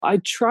I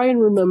try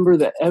and remember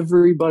that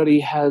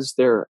everybody has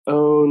their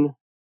own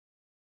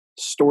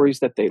stories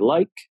that they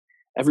like.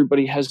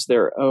 Everybody has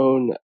their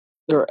own,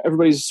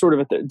 everybody's sort of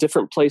at a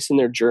different place in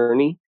their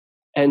journey.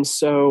 And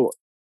so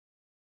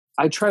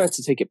I try not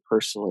to take it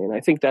personally. And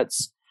I think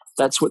that's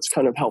what's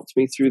kind of helped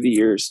me through the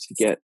years to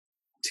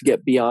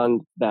get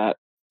beyond that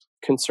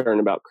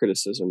concern about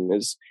criticism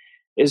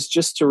is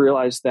just to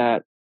realize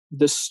that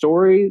the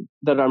story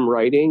that I'm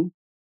writing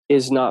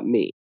is not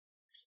me.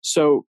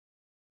 So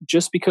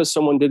just because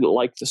someone didn't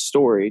like the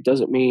story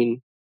doesn't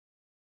mean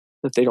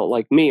that they don't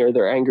like me or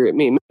they're angry at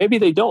me. Maybe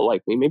they don't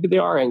like me. Maybe they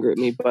are angry at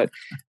me,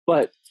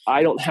 but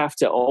I don't have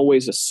to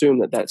always assume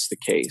that that's the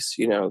case,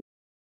 you know.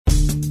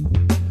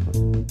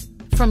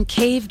 From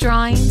cave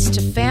drawings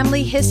to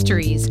family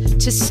histories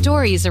to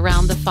stories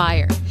around the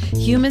fire,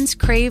 humans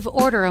crave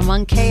order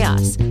among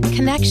chaos,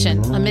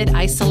 connection amid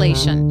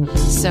isolation.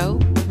 So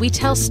we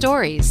tell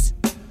stories.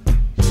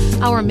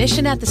 Our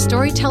mission at the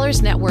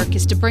Storytellers Network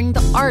is to bring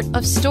the art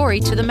of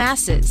story to the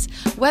masses.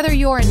 Whether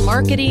you're in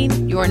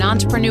marketing, you're an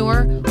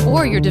entrepreneur,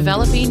 or you're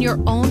developing your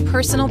own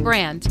personal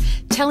brand,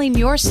 telling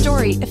your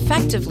story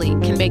effectively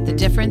can make the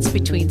difference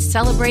between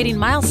celebrating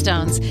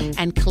milestones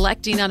and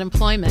collecting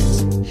unemployment.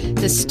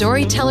 The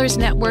Storytellers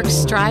Network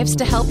strives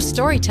to help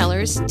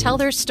storytellers tell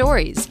their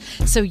stories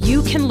so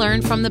you can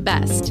learn from the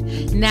best.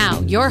 Now,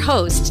 your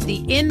host,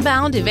 the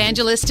inbound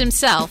evangelist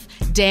himself,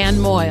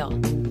 Dan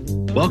Moyle.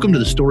 Welcome to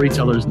the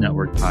Storytellers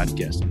Network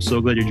podcast. I'm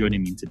so glad you're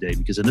joining me today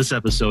because in this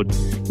episode,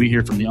 we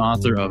hear from the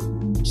author of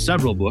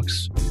several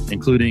books,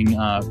 including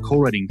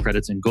co-writing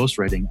credits and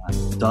ghostwriting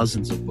on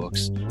dozens of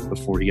books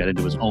before he got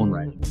into his own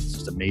writing. It's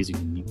just amazing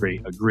and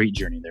a great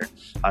journey there.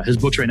 His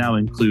books right now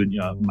include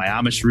My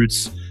Amish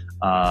Roots,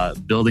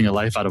 Building a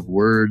Life Out of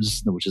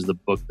Words, which is the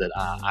book that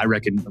I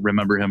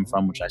remember him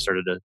from, which I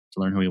started to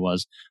learn who he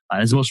was.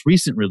 His most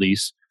recent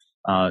release,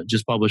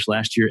 just published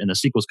last year, and the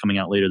sequel's coming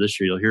out later this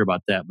year. You'll hear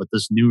about that. But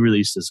this new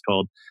release is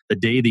called The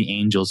Day the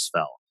Angels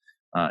Fell.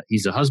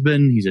 He's a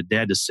husband, he's a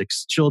dad to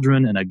 6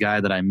 children, and a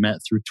guy that I met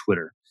through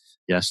Twitter.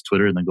 Yes,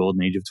 Twitter in the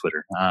golden age of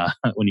Twitter,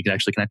 when you can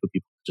actually connect with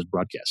people, just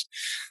broadcast.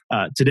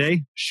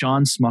 Today,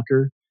 Shawn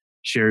Smucker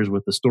shares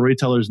with the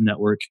Storytellers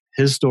Network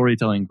his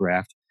storytelling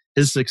craft,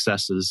 his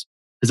successes,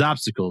 his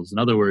obstacles, in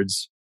other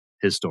words,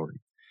 his story.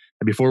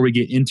 And before we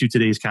get into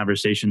today's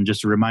conversation,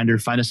 just a reminder,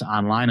 find us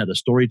online at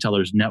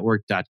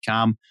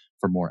thestorytellersnetwork.com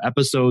for more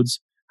episodes,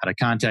 how to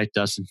contact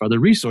us, and for other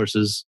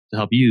resources to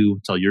help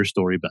you tell your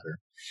story better.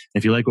 And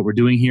if you like what we're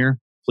doing here,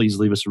 please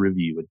leave us a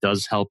review. It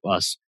does help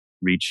us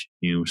reach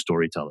new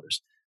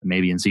storytellers. And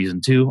maybe in season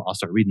 2, I'll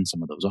start reading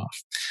some of those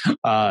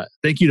off.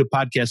 Thank you to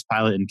Podcast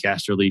Pilot and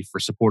Casterly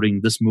for supporting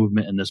this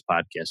movement and this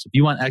podcast. If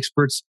you want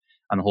experts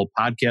on the whole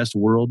podcast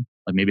world,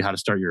 like maybe how to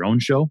start your own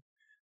show,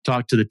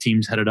 talk to the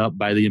teams headed up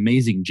by the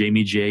amazing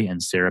Jamie J.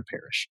 and Sarah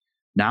Parrish.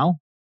 Now,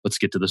 let's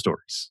get to the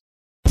stories.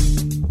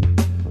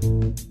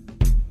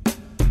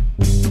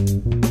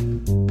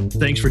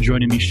 Thanks for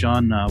joining me,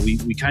 Shawn.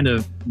 We kind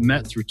of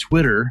met through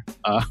Twitter,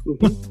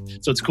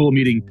 so it's cool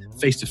meeting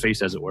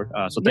face-to-face, as it were.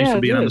 So thanks for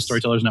being on the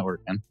Storytellers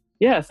Network, man.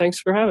 Yeah, thanks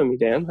for having me,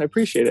 Dan. I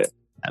appreciate it.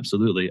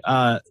 Absolutely.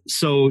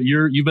 So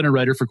you've been a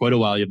writer for quite a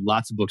while. You have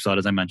lots of books out,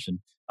 as I mentioned,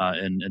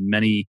 and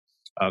many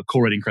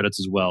co-writing credits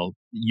as well.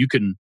 You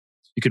can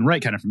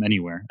write kind of from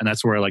anywhere, and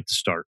that's where I like to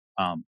start.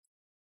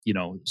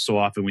 So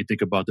often we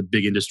think about the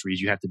big industries,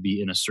 you have to be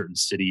in a certain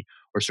city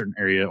or a certain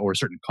area or a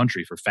certain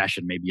country. For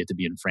fashion, maybe you have to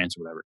be in France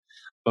or whatever.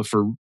 But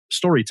for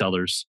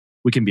storytellers,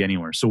 we can be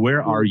anywhere. So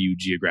where are you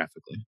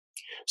geographically?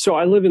 So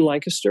I live in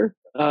Lancaster,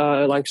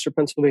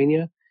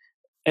 Pennsylvania,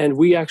 and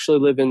we actually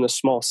live in a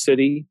small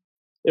city.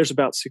 There's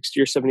about 60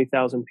 or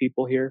 70,000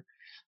 people here.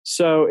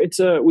 So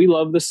we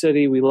love the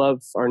city. We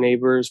love our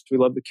neighbors. We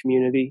love the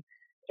community.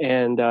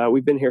 And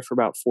we've been here for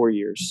about 4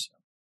 years.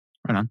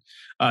 Right on.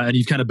 And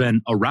you've kind of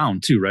been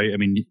around too, right? I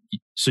mean,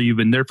 so you've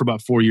been there for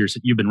about 4 years.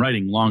 You've been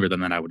writing longer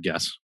than that, I would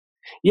guess.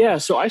 Yeah.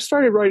 So I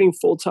started writing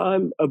full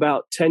time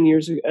about 8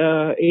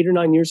 or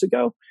 9 years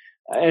ago.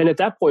 And at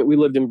that point, we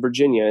lived in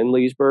Virginia, in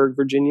Leesburg,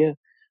 Virginia.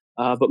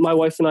 But my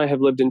wife and I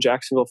have lived in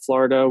Jacksonville,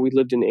 Florida. We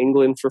lived in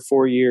England for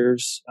 4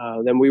 years.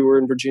 Then we were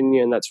in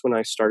Virginia, and that's when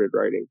I started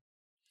writing.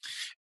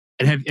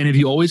 And have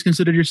you always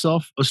considered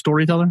yourself a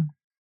storyteller?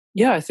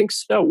 Yeah, I think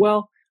so.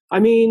 Well, I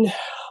mean,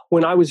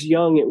 when I was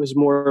young, it was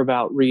more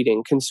about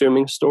reading,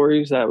 consuming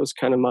stories. That was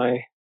kind of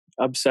my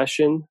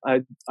obsession.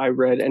 I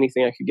read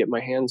anything I could get my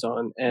hands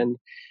on. And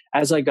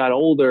as I got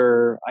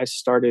older, I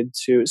started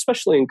to,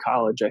 especially in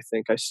college, I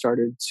think I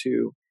started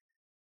to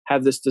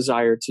have this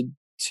desire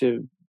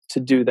to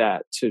do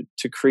that,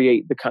 to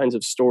create the kinds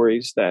of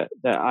stories that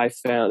I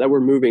found that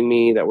were moving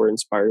me, that were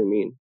inspiring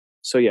me.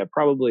 So yeah,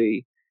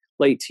 probably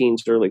late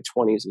teens, early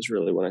 20s is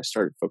really when I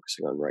started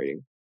focusing on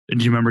writing. And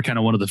do you remember kind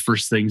of one of the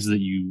first things that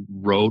you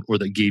wrote or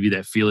that gave you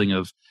that feeling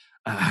of,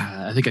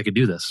 I think I could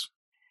do this?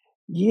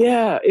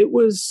 Yeah, it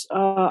was,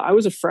 I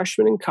was a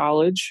freshman in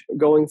college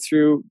going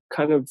through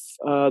kind of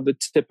the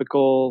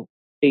typical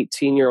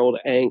 18-year-old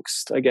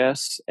angst, I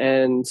guess.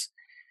 And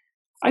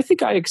I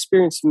think I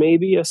experienced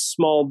maybe a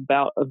small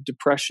bout of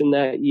depression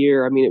that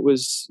year. I mean, it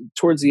was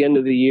towards the end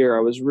of the year.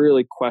 I was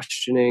really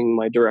questioning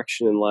my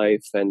direction in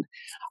life. And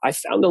I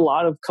found a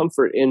lot of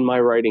comfort in my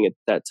writing at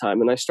that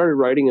time. And I started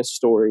writing a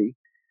story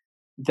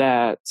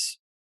that,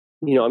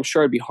 I'm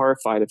sure I'd be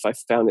horrified if I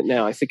found it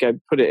now. I think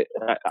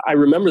I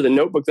remember the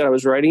notebook that I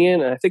was writing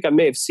in. And I think I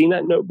may have seen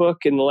that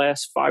notebook in the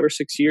last 5 or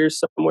 6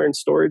 years somewhere in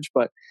storage,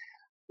 but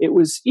it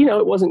was,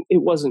 it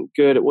wasn't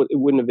good. It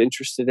wouldn't have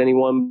interested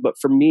anyone. But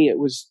for me,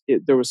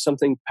 there was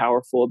something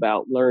powerful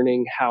about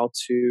learning how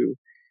to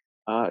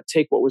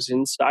take what was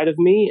inside of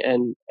me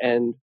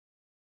and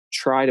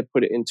try to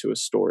put it into a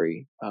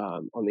story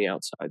on the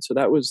outside. So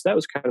that was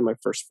kind of my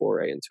first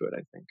foray into it,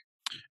 I think.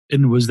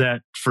 And was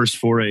that first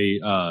foray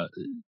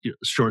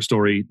short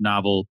story,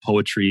 novel,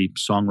 poetry,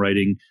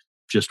 songwriting,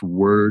 just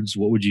words?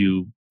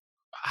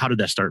 How did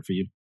that start for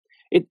you?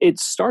 It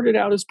started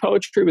out as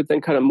poetry, but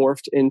then kind of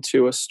morphed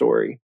into a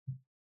story.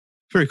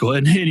 Very cool.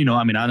 And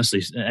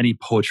honestly, any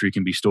poetry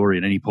can be story,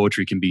 and any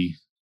poetry can be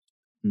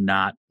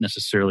not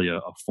necessarily a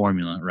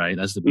formula, right?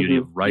 That's the beauty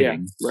of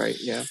writing. Yeah, right.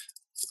 Yeah.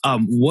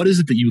 What is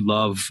it that you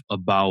love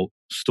about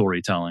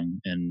storytelling,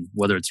 and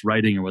whether it's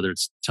writing or whether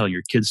it's telling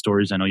your kids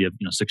stories? I know you have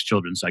 6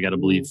 children, so I got to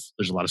believe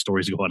there's a lot of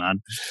stories going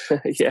on.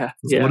 Yeah.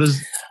 What do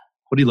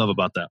you love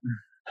about that?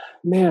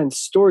 Man,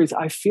 stories.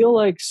 I feel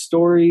like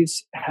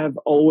stories have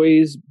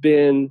always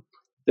been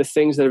the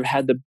things that have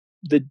had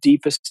the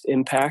deepest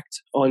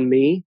impact on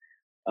me.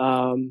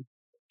 And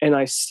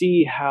I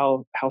see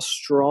how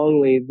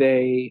strongly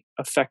they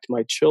affect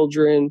my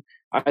children,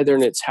 either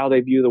in it's how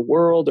they view the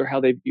world or how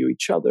they view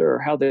each other or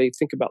how they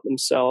think about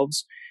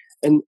themselves.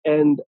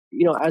 And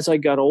as I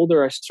got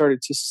older, I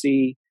started to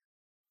see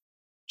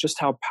just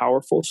how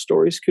powerful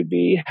stories could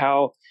be,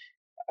 how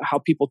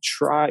people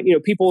try,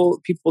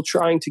 people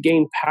trying to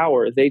gain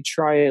power, they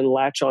try and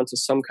latch onto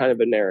some kind of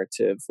a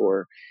narrative,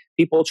 or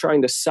people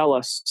trying to sell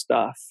us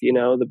stuff,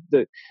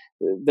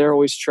 they're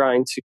always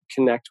trying to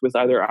connect with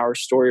either our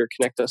story or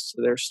connect us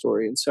to their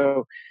story. And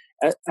so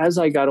as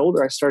I got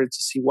older, I started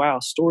to see, wow,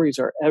 stories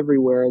are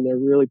everywhere and they're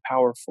really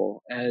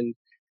powerful. And,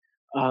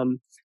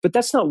 but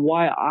that's not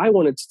why I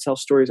wanted to tell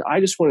stories. I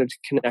just wanted to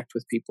connect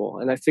with people.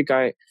 And I think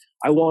I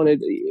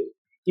wanted,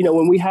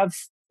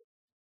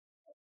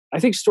 I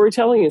think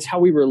storytelling is how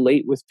we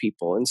relate with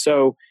people. And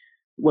so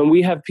when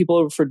we have people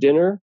over for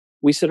dinner,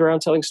 we sit around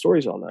telling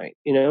stories all night.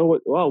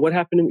 What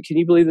happened to me? Can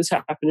you believe this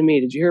happened to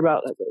me? Did you hear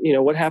about,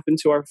 what happened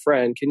to our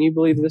friend? Can you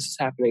believe this is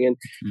happening? And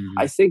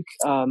I think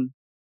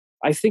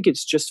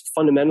it's just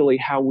fundamentally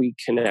how we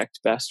connect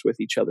best with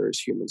each other as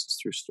humans is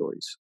through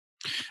stories.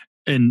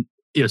 And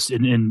yes,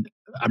 and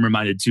I'm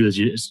reminded too, as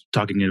you're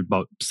talking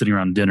about sitting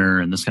around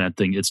dinner and this kind of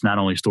thing, it's not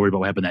only a story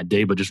about what happened that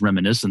day, but just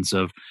reminiscence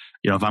of,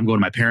 if I'm going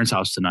to my parents'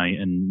 house tonight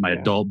and my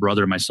adult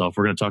brother and myself,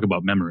 we're going to talk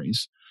about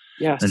memories.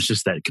 Yes. And it's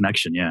just that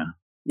connection. Yeah.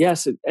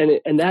 Yes.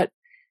 And that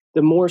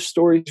the more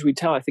stories we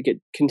tell, I think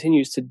it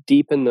continues to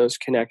deepen those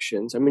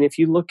connections. I mean,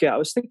 I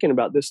was thinking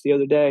about this the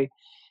other day,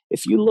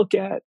 if you look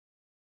at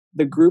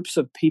the groups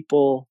of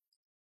people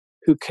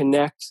who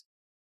connect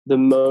the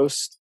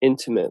most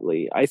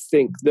intimately, I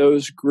think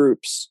those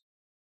groups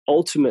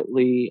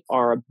ultimately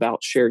are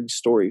about sharing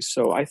stories.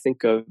 So I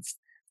think of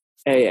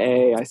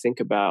AA, I think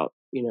about,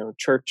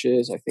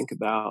 churches, I think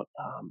about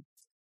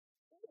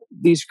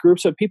these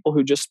groups of people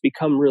who just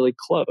become really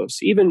close.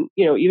 Even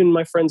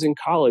my friends in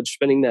college,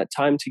 spending that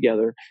time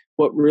together,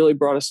 what really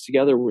brought us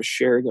together was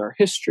sharing our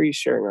history,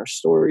 sharing our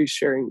stories,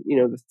 sharing,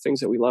 the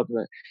things that we love.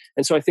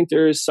 And so I think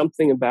there is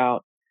something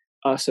about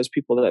us as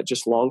people that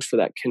just longs for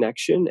that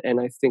connection. And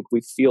I think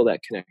we feel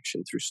that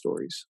connection through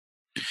stories.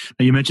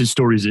 Now, you mentioned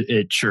stories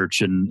at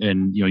church,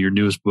 and your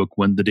newest book,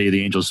 When the Day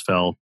the Angels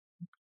Fell,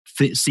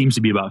 seems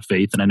to be about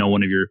faith. And I know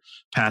one of your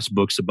past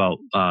books about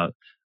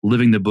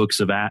living the book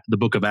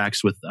of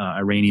Acts with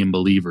Iranian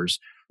believers.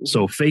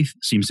 So faith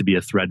seems to be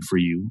a thread for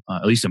you,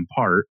 at least in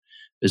part.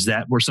 Is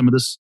that where some of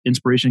this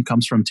inspiration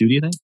comes from too, do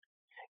you think?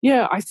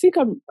 Yeah, I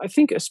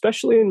think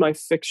especially in my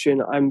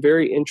fiction, I'm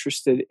very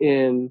interested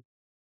in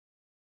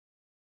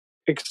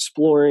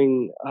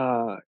exploring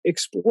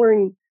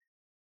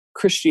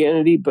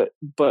Christianity, but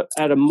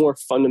at a more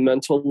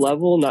fundamental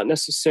level, not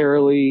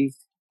necessarily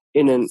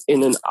in an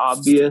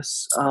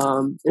obvious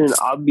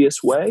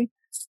way.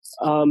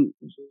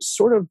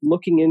 Sort of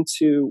looking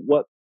into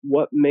what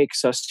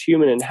makes us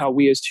human and how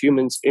we as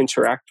humans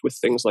interact with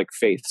things like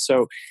faith.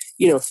 So,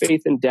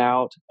 faith and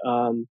doubt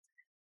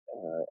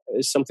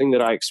is something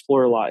that I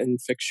explore a lot in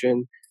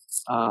fiction.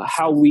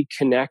 How we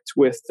connect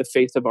with the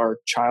faith of our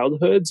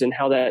childhoods and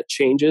how that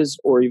changes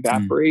or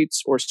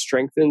evaporates or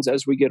strengthens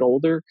as we get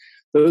older.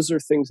 Those are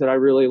things that I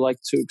really like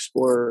to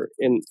explore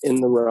in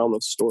the realm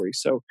of story.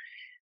 So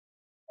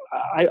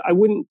I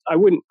wouldn't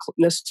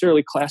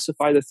necessarily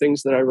classify the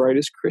things that I write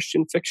as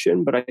Christian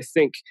fiction, but I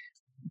think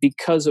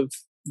because of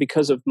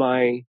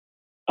my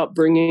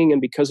upbringing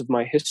and because of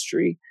my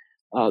history,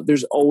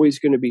 there's always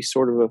going to be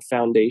sort of a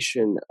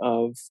foundation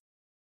of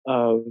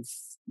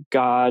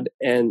God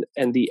and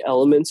the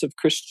elements of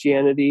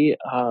Christianity,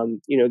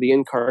 the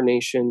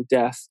incarnation,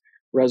 death,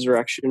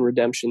 resurrection,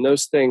 redemption.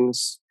 Those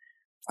things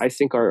I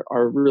think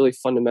are really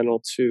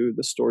fundamental to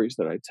the stories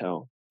that I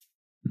tell.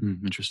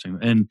 Interesting.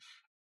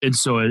 And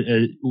so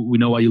we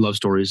know why you love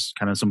stories,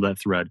 kind of some of that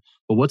thread.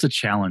 But what's a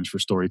challenge for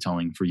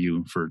storytelling for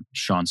you, for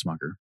Shawn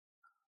Smucker?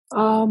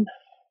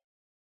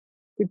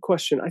 Good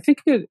question. I think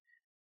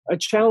a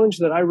challenge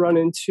that I run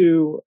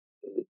into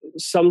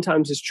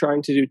sometimes is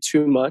trying to do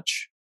too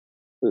much.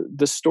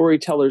 The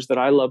storytellers that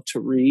I love to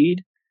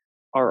read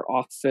are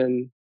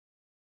often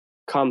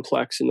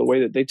complex in the way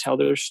that they tell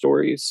their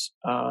stories.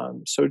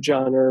 So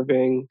John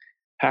Irving,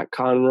 Pat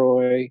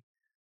Conroy,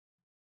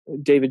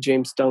 David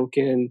James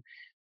Duncan,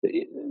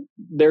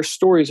 their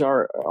stories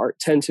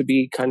tend to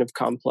be kind of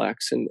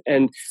complex,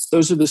 and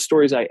those are the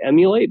stories I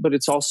emulate. But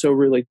it's also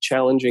really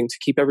challenging to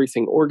keep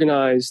everything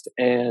organized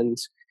and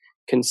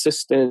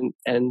consistent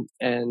and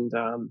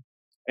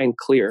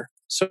clear.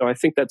 So I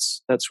think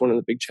that's one of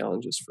the big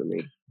challenges for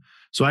me.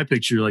 So I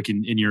picture like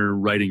in your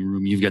writing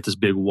room, you've got this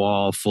big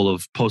wall full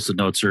of Post-it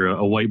notes or a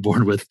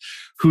whiteboard with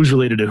who's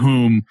related to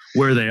whom,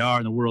 where they are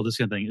in the world, this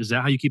kind of thing. Is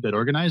that how you keep that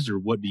organized, or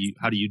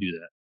how do you do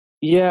that?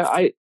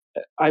 Yeah,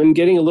 I'm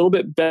getting a little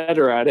bit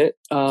better at it.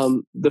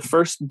 The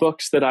first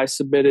books that I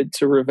submitted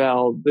to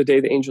Revell, The Day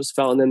the Angels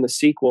Fell, and then the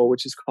sequel,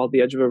 which is called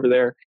The Edge of Over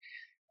There,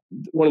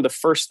 one of the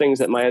first things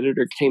that my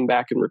editor came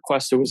back and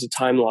requested was a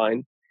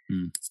timeline.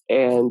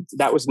 And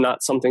that was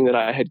not something that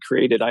I had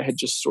created. I had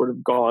just sort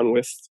of gone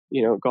with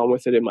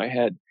it in my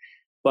head.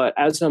 But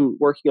as I'm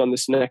working on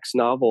this next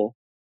novel,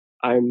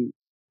 I'm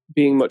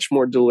being much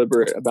more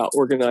deliberate about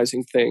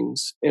organizing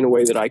things in a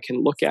way that I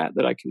can look at,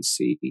 that I can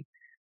see.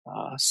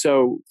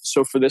 So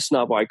for this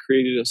novel, I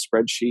created a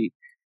spreadsheet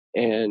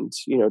and,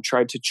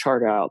 tried to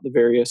chart out the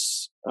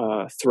various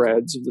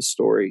threads of the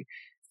story.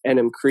 And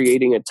I'm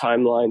creating a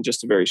timeline,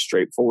 just a very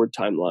straightforward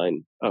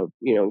timeline of,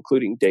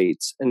 including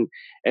dates. And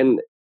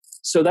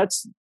so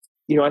that's,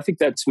 I think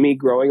that's me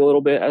growing a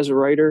little bit as a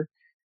writer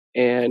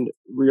and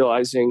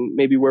realizing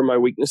maybe where my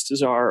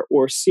weaknesses are,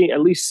 or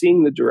at least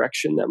seeing the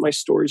direction that my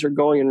stories are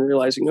going and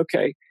realizing,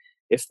 okay,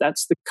 if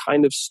that's the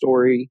kind of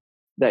story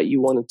that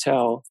you want to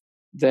tell,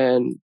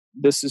 then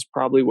this is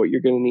probably what you're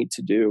going to need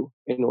to do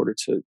in order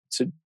to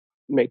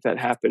make that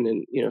happen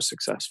and,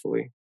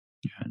 successfully.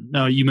 Yeah.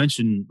 Now, you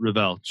mentioned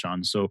Revell,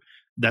 Shawn. So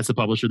that's the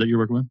publisher that you're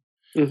working with?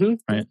 Mm-hmm.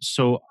 Right.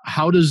 So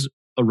how does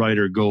a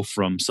writer go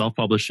from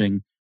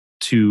self-publishing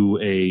to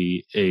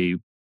a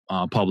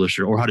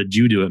publisher, or how did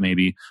you do it?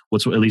 Maybe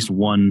what's at least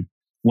one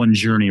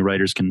journey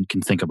writers can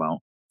think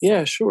about?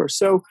 Yeah, sure.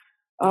 So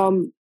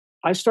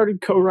I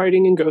started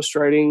co-writing and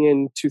ghostwriting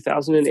in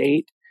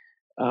 2008,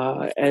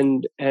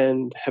 and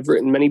have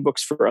written many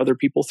books for other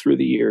people through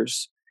the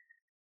years.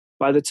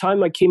 By the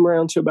time I came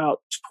around to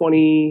about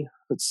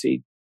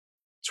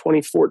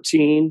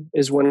 2014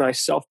 is when I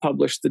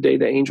self-published The Day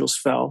the Angels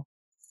Fell.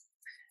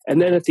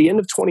 And then at the end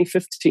of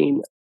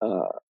 2015,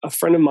 a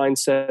friend of mine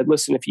said,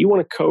 listen, if you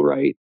want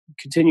to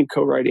continue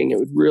co-writing, it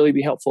would really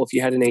be helpful if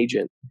you had an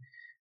agent.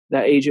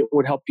 That agent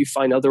would help you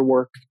find other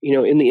work,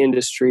 in the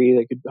industry.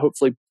 They could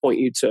hopefully point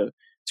you to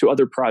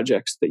other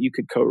projects that you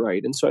could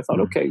co-write. And so I thought,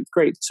 okay,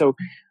 great. So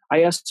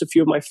I asked a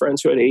few of my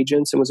friends who had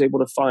agents and was able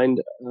to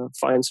find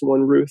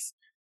someone, Ruth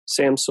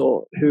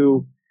Samsel,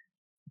 who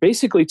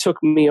basically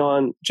took me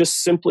on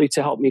just simply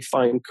to help me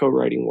find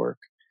co-writing work.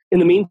 In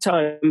the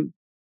meantime,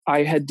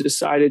 I had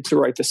decided to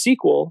write the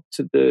sequel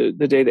to the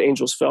Day the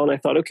Angels Fell. And I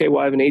thought, okay,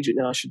 well, I have an agent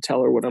now. I should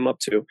tell her what I'm up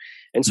to.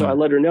 And so I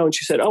let her know. And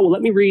she said, oh, well,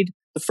 let me read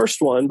the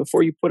first one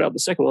before you put out the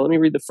second one. Let me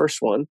read the first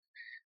one.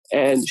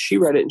 And she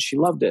read it and she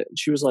loved it. And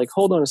she was like,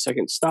 hold on a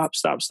second. Stop.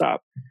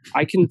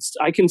 I can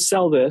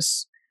sell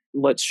this.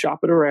 Let's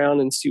shop it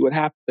around and see what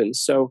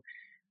happens. So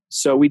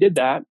we did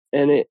that.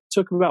 And it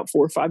took about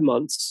 4 or 5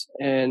 months.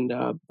 And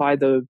by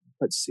the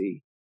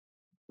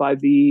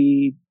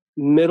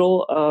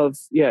middle of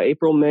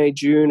April, May,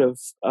 June of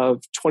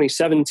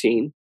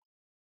 2017,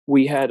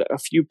 we had a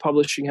few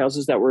publishing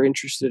houses that were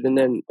interested, and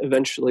then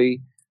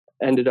eventually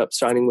ended up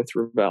signing with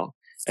Revell.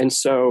 And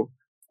so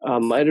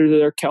my editor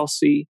there,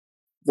 Kelsey,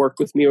 worked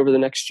with me over the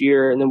next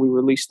year, and then we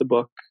released the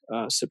book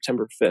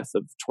September 5th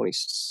of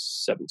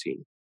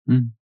 2017.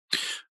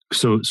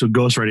 So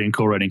ghostwriting and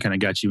co-writing kind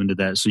of got you into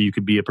that, so you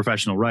could be a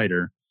professional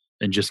writer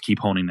and just keep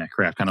honing that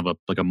craft, kind of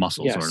like a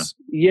muscle. Yes. Sort of.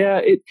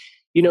 Yeah.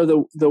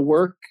 The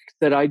work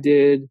that I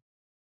did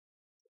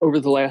over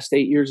the last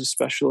 8 years,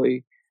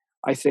 especially,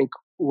 I think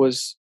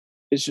is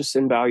just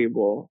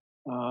invaluable.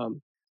 The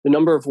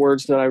number of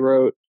words that I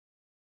wrote,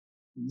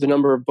 the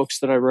number of books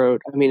that I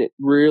wrote, it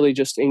really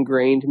just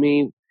ingrained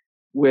me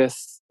with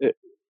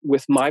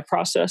my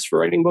process for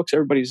writing books.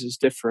 Everybody's is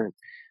different,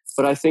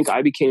 but I think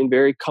I became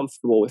very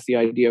comfortable with the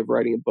idea of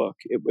writing a book.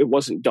 It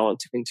wasn't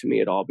daunting to me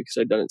at all because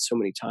I'd done it so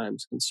many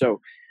times. And so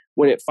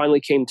when it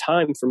finally came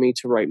time for me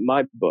to write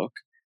my book,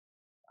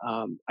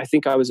 I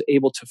think I was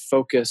able to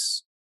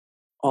focus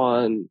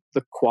on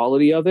the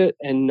quality of it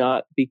and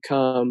not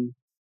become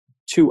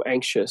too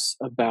anxious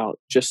about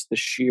just the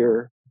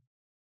sheer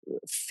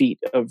feat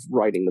of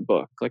writing the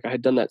book. Like I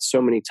had done that so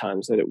many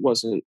times that it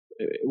wasn't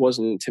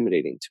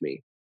intimidating to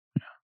me.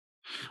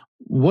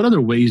 What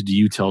other ways do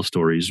you tell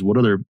stories? What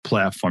other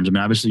platforms? I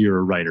mean, obviously you're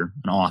a writer,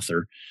 an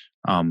author,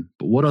 but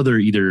what other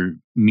either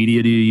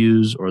media do you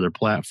use, or other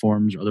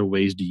platforms, or other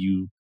ways do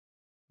you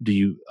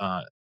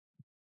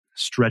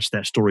stretch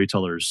that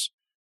storyteller's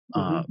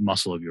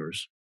muscle of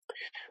yours?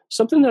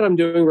 Something that I'm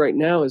doing right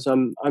now is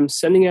I'm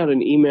sending out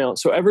an email.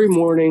 So every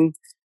morning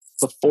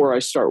before I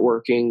start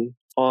working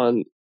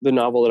on the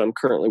novel that I'm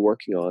currently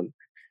working on,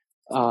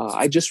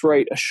 I just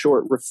write a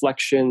short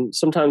reflection.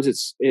 Sometimes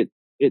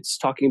it's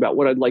talking about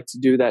what I'd like to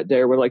do that day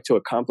or what I'd like to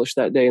accomplish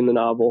that day in the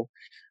novel.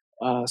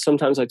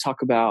 Sometimes I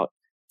talk about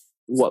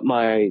what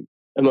my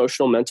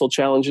emotional mental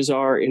challenges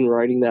are in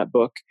writing that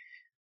book.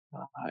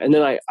 And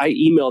then I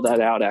email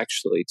that out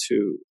actually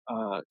to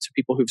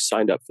people who've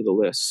signed up for the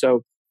list.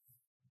 So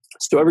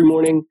every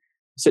morning,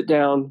 sit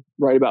down,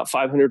 write about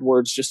 500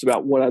 words just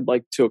about what I'd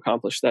like to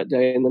accomplish that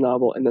day in the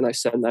novel, and then I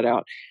send that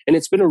out. And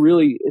it's been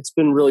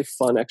really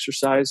fun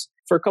exercise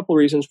for a couple of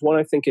reasons. One,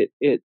 I think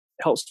it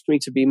helps me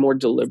to be more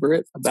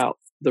deliberate about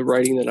the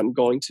writing that I'm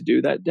going to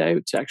do that day,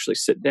 to actually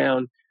sit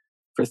down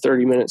for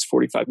 30 minutes,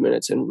 45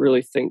 minutes, and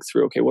really think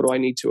through, okay, what do I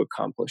need to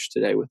accomplish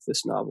today with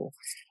this novel?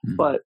 Mm-hmm.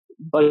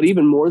 But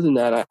even more than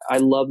that, I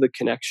love the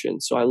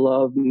connection. So I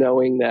love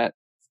knowing that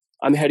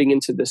I'm heading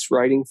into this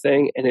writing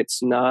thing, and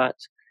it's not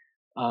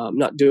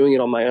doing it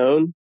on my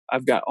own.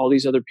 I've got all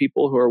these other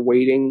people who are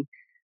waiting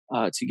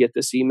to get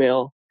this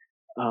email,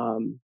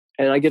 and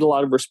I get a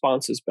lot of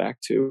responses back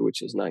too,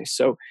 which is nice.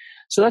 So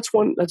that's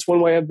one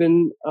way I've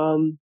been,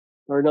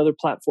 or another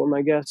platform,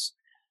 I guess.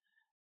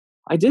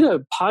 I did a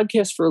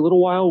podcast for a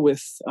little while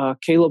with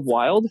Caleb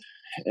Wilde,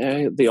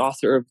 the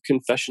author of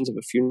Confessions of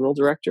a Funeral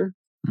Director,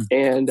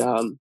 and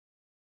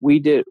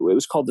it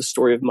was called The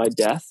Story of My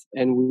Death.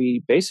 And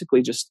we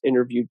basically just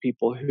interviewed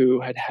people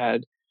who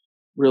had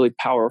really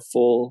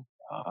powerful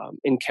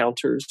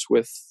encounters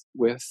with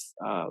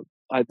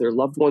either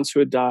loved ones who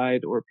had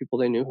died or people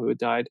they knew who had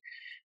died.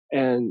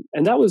 And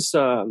that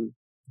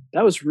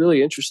was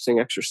really interesting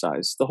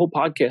exercise. The whole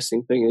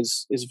podcasting thing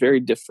is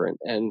very different.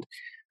 And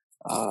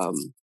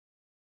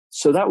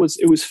so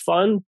it was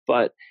fun,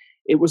 but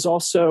it was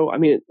also, I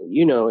mean,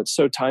 it's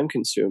so time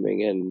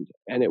consuming,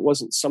 and it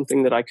wasn't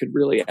something that I could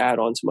really add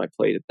onto my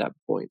plate at that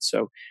point.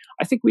 So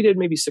I think we did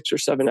maybe 6 or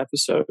 7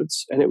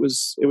 episodes, and it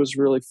was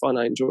really fun.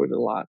 I enjoyed it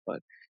a lot, but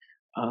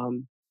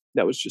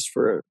that was just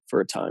for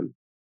a time.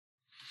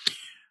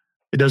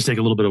 It does take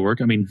a little bit of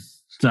work. I mean,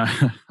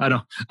 I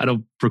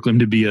don't proclaim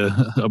to be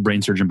a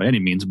brain surgeon by any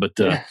means, but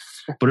it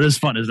is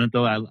fun, isn't it?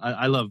 Though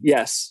I love.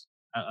 Yes.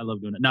 I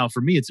love doing it. Now,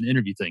 for me, it's an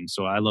interview thing,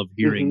 so I love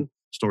hearing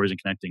stories and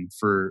connecting.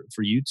 For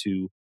you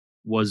two,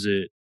 was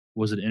it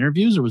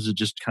interviews, or was it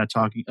just kind of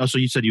talking? Oh, so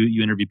you said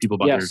you interviewed people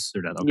about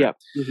their death. Okay. Yeah.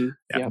 Mm-hmm.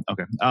 Yeah.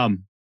 Okay.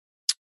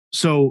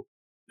 So,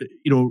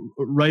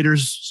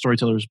 writers,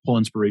 storytellers pull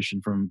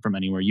inspiration from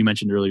anywhere. You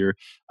mentioned earlier,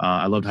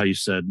 I loved how you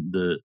said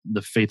the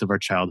faith of our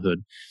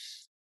childhood.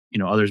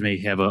 Others may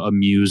have a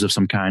muse of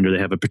some kind, or they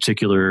have a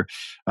particular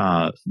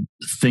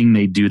thing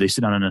they do. They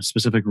sit down in a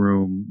specific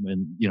room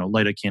and,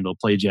 light a candle,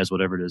 play jazz,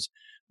 whatever it is.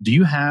 Do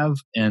you have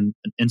an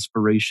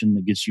inspiration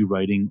that gets you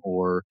writing,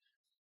 or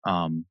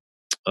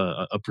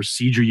a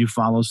procedure you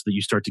follow so that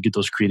you start to get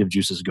those creative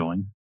juices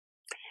going?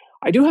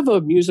 I do have a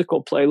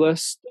musical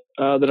playlist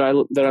that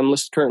I'm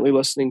currently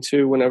listening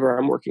to whenever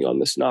I'm working on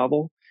this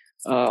novel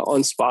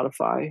on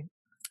Spotify.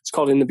 It's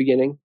called In the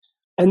Beginning.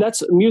 And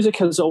music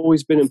has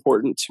always been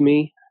important to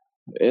me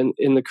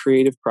in the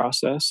creative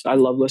process. I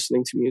love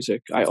listening to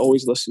music. I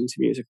always listen to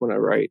music when I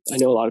write. I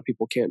know a lot of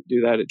people can't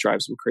do that. It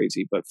drives them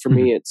crazy. But for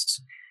me,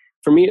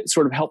 it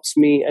sort of helps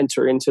me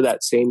enter into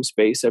that same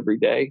space every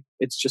day.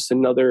 It's just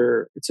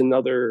another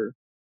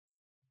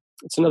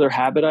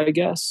habit, I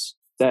guess,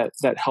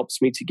 that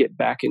helps me to get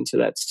back into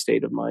that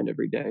state of mind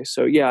every day.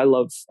 So yeah, I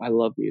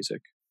love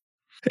music.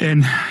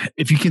 And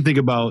if you can think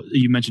about,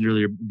 you mentioned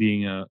earlier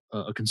being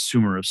a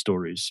consumer of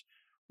stories,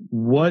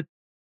 what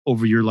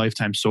over your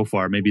lifetime so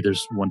far, maybe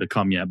there's one to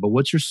come yet, but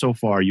what's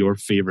your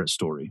favorite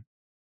story?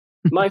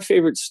 My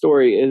favorite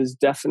story is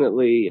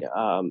definitely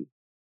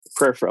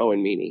Prayer for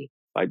Owen Meany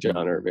by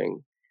John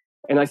Irving.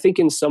 And I think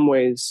in some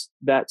ways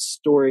that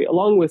story,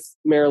 along with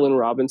Marilyn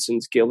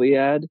Robinson's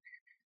Gilead,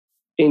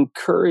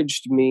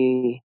 encouraged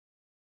me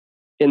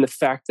in the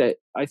fact that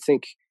I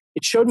think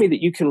it showed me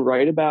that you can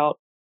write about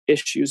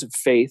issues of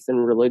faith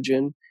and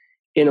religion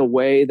in a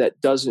way that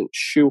doesn't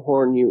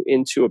shoehorn you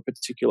into a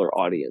particular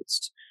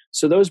audience.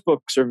 So those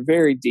books are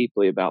very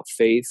deeply about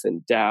faith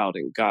and doubt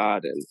and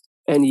God,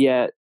 and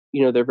yet,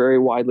 they're very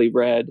widely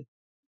read.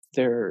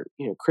 They're,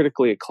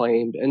 critically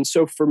acclaimed. And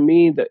so for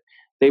me, that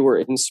they were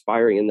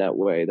inspiring in that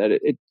way, that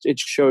it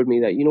showed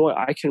me that,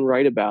 I can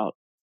write about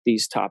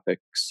these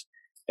topics,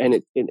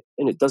 and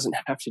it doesn't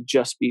have to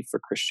just be for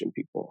Christian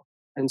people.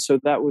 And so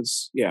that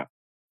was, yeah.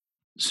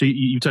 So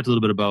you talked a little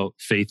bit about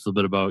faith, a little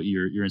bit about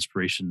your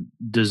inspiration.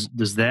 Does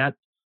that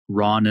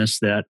rawness,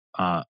 that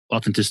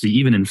authenticity,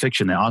 even in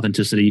fiction, that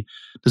authenticity,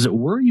 does it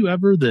worry you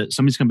ever that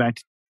somebody's going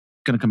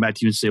to come back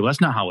to you and say, well,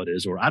 that's not how it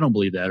is, or I don't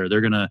believe that, or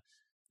they're going to,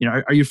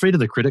 are you afraid of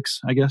the critics,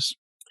 I guess?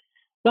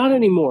 Not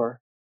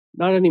anymore.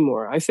 not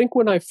anymore. I think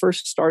when I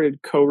first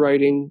started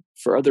co-writing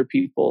for other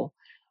people,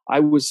 I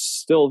was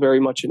still very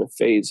much in a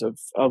phase of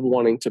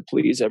wanting to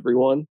please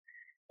everyone.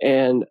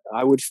 And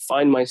I would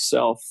find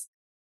myself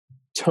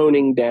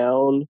toning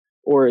down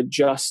or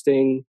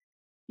adjusting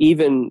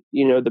even,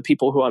 the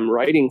people who I'm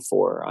writing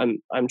for.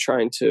 I'm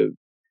trying to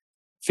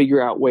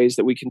figure out ways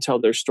that we can tell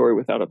their story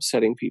without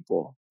upsetting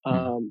people.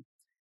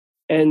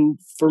 And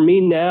for me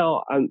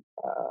now,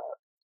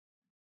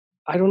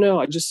 I don't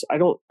know. I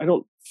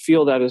don't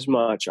feel that as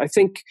much. I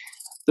think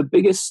the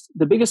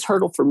biggest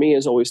hurdle for me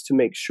is always to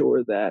make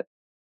sure that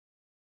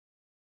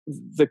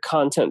the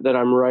content that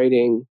I'm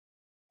writing,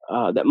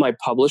 that my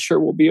publisher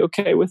will be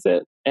okay with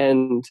it.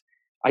 And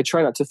I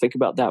try not to think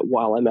about that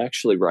while I'm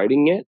actually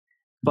writing it.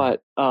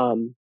 But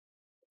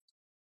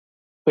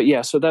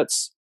yeah, so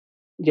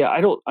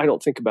I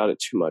don't think about it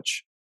too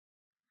much.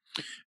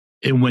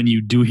 And when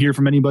you do hear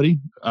from anybody,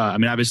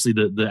 obviously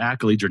the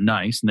accolades are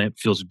nice and that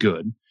feels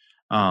good.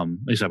 At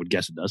least I would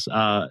guess it does.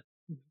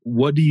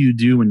 What do you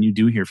do when you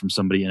do hear from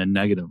somebody in a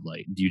negative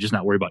light? Do you just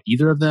not worry about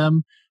either of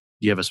them?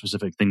 Do you have a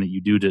specific thing that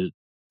you do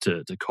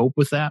to cope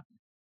with that?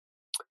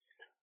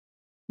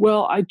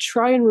 Well, I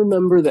try and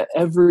remember that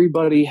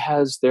everybody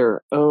has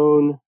their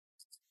own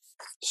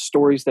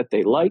stories that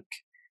they like.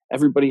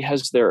 Everybody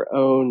has their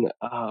own,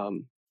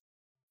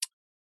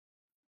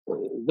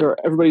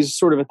 everybody's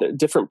sort of at a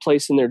different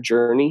place in their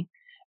journey.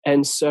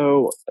 And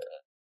so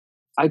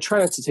I try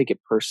not to take it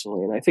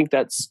personally. And I think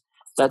that's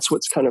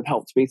what's kind of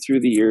helped me through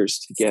the years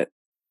to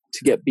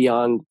get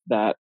beyond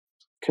that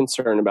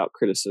concern about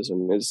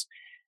criticism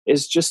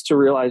is just to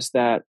realize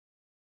that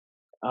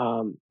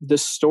the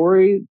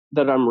story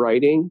that I'm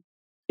writing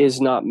is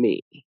not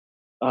me.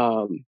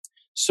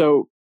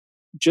 So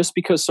just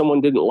because someone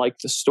didn't like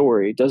the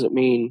story doesn't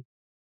mean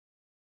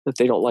that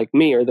they don't like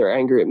me or they're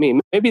angry at me.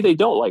 Maybe they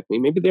don't like me.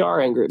 Maybe they are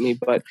angry at me,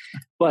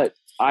 but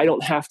I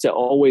don't have to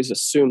always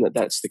assume that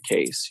that's the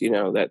case.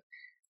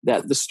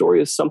 That the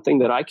story is something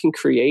that I can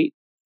create.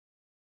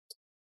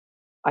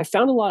 I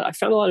found a lot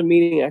of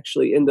meaning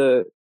actually in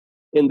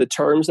the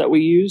terms that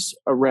we use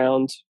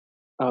around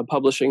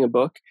publishing a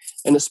book,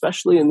 and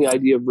especially in the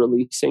idea of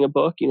releasing a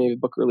book. A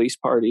book release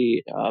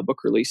party, book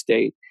release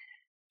date,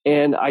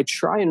 and I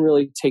try and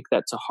really take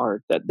that to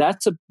heart. At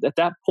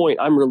that point,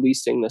 I'm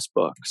releasing this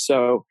book.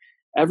 So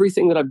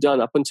everything that I've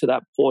done up until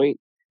that point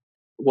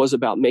was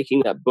about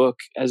making that book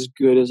as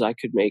good as I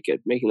could make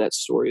it, making that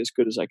story as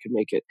good as I could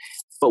make it.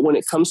 But when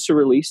it comes to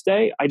release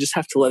day, I just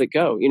have to let it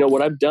go.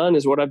 What I've done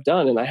is what I've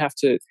done, and I have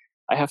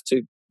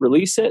to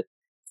release it.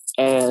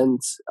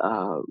 And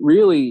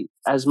really,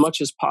 as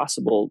much as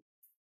possible,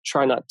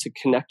 try not to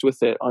connect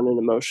with it on an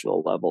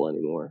emotional level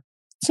anymore.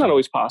 It's not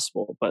always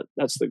possible, but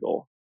that's the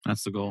goal.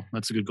 That's the goal.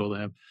 That's a good goal to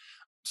have.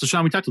 So,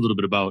 Shawn, we talked a little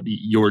bit about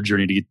your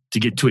journey to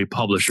get to a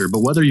publisher, but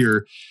whether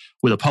you're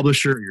with a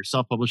publisher or you're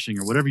self-publishing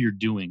or whatever you're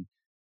doing,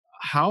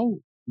 how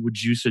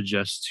would you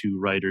suggest to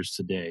writers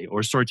today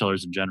or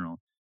storytellers in general,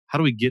 how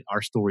do we get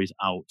our stories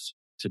out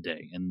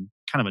today in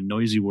kind of a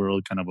noisy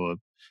world, kind of a,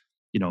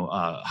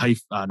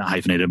 not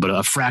hyphenated, but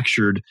a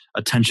fractured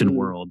attention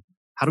world?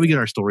 How do we get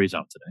our stories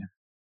out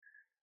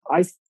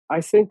today?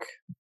 I think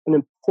an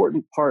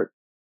important part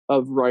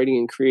of writing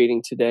and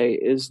creating today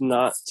is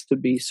not to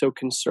be so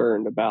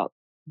concerned about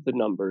the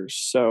numbers.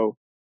 So,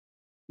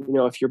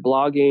 if you're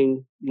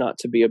blogging, not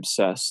to be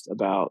obsessed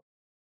about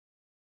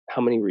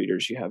how many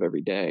readers you have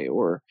every day,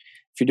 or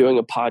if you're doing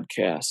a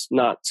podcast,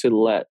 not to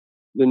let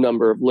the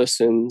number of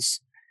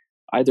listens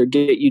either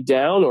get you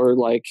down or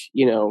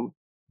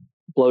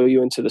blow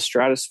you into the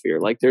stratosphere.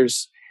 Like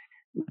there's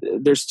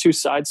two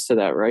sides to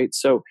that, right?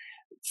 So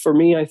for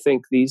me, I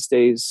think these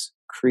days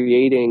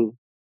creating,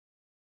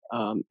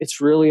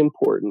 it's really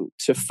important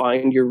to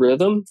find your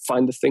rhythm,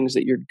 find the things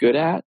that you're good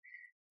at,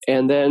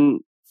 and then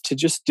to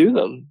just do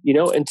them,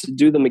 and to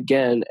do them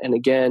again and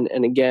again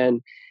and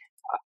again.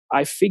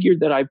 I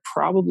figured that I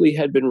probably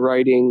had been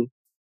writing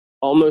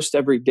almost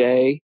every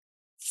day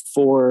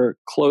for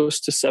close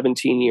to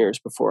 17 years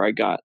before I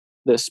got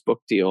this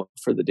book deal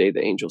for The Day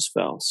the Angels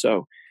Fell.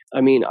 So,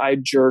 I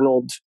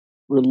journaled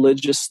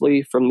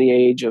religiously from the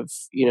age of,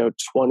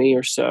 20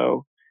 or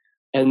so.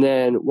 And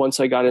then once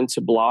I got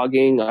into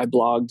blogging, I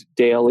blogged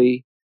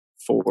daily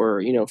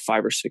for,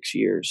 5 or 6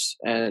 years.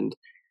 And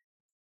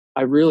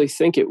I really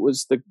think it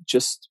was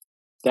just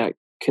that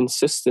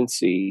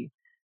consistency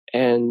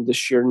and the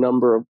sheer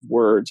number of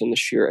words and the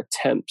sheer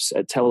attempts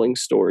at telling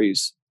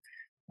stories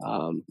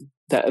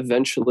that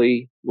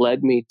eventually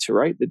led me to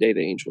write The Day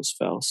the Angels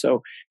Fell.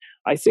 So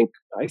I think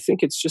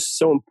it's just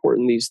so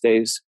important these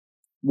days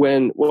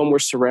when we're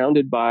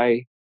surrounded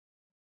by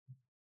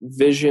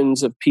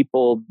visions of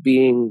people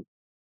being,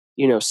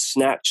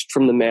 snatched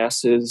from the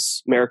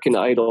masses, American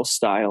Idol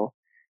style,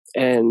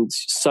 and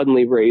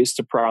suddenly raised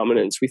to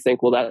prominence. We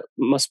think, well, that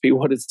must be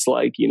what it's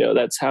like.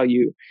 That's how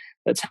you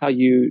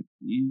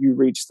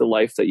reach the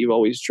life that you've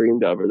always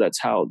dreamed of, or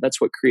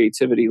that's what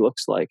creativity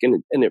looks like.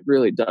 And it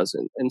really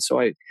doesn't. And so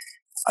I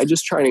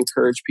just try and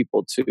encourage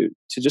people to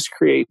just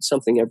create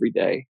something every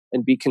day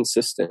and be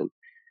consistent.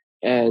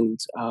 And,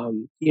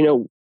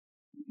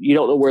 you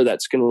don't know where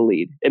that's going to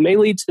lead. It may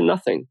lead to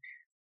nothing,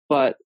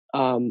 but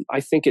I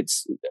think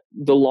it's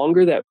the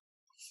longer that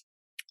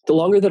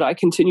I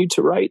continued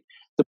to write,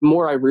 the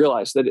more I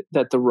realized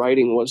that the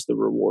writing was the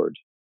reward.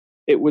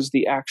 It was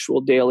the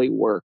actual daily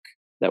work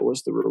that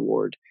was the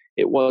reward.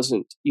 It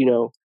wasn't,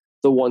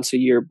 the once a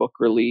year book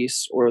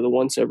release or the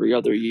once every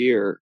other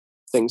year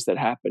things that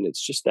happen.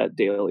 It's just that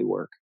daily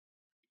work.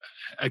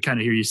 I kind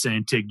of hear you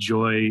saying take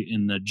joy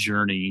in the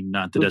journey,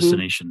 not the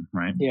destination,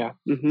 right? Yeah.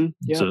 Mm-hmm.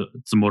 Yeah.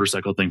 It's a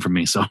motorcycle thing for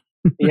me. So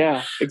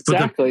yeah,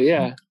 exactly.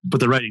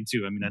 But the writing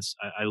too. I mean,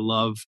 I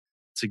love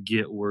to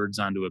get words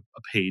onto a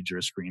page or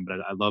a screen, but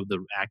I love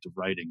the act of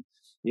writing.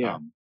 Yeah.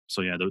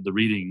 So yeah, the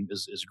reading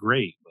is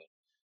great, but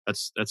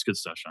that's good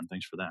stuff, Shawn.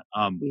 Thanks for that.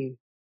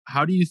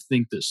 How do you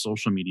think that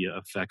social media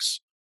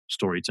affects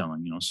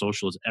storytelling?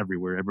 Social is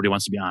everywhere. Everybody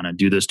wants to be on it.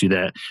 Do this, do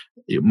that.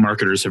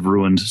 Marketers have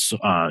ruined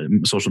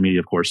social media,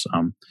 of course.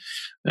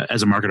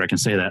 As a marketer, I can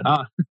say that.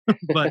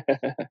 But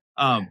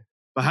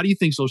how do you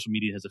think social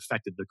media has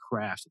affected the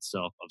craft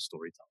itself of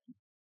storytelling?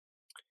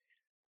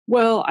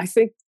 Well, I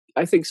think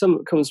some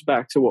of it comes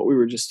back to what we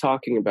were just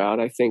talking about.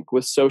 I think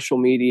with social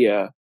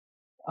media,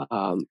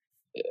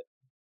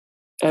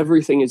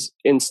 everything is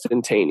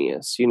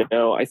instantaneous.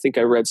 I think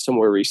I read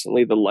somewhere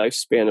recently the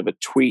lifespan of a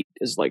tweet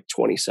is like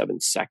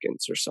 27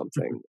 seconds or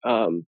something.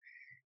 The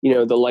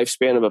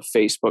lifespan of a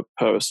Facebook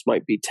post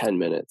might be 10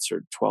 minutes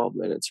or 12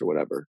 minutes or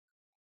whatever.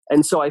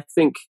 And so I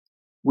think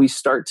we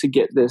start to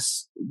get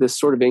this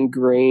sort of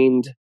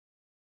ingrained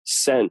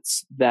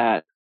sense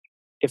that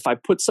if I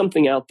put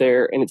something out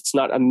there and it's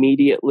not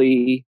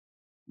immediately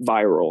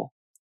viral,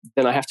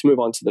 then I have to move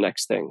on to the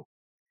next thing.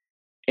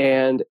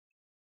 And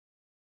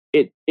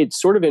it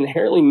sort of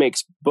inherently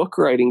makes book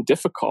writing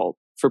difficult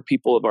for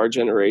people of our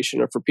generation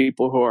or for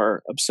people who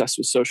are obsessed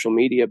with social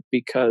media,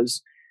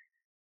 because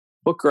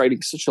book writing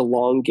is such a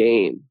long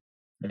game,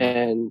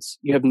 and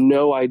you have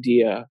no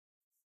idea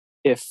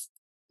if,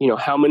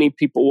 how many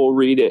people will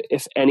read it,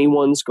 if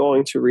anyone's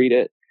going to read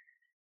it.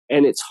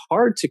 And it's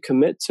hard to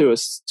commit to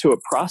a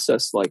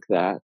process like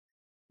that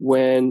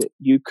when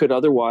you could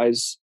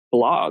otherwise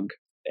blog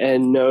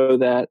and know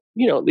that,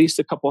 at least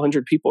a couple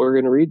hundred people are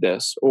going to read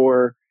this,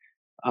 or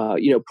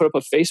put up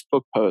a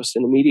Facebook post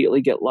and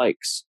immediately get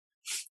likes.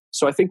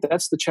 So I think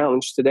that's the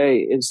challenge today,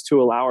 is to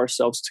allow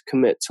ourselves to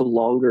commit to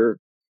longer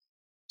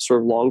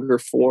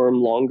form,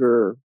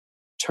 longer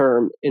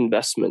term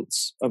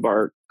investments of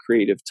our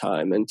creative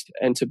time,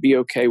 and to be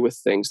okay with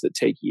things that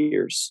take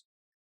years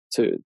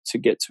to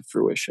get to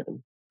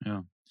fruition.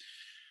 Yeah.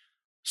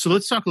 So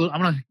let's talk a little.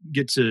 I'm going to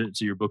get to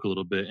your book a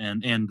little bit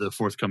and the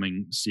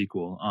forthcoming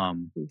sequel.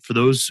 For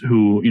those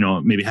who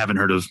maybe haven't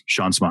heard of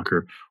Shawn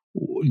Smucker,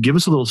 give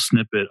us a little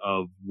snippet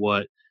of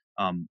what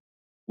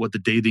The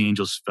Day the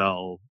Angels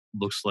Fell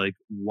looks like,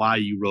 why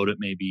you wrote it,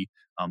 maybe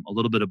a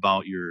little bit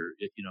about your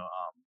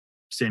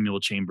Samuel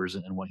Chambers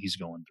and what he's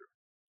going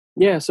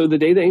through. Yeah. So The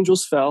Day the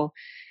Angels Fell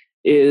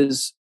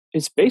it's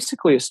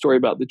basically a story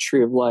about the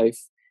tree of life,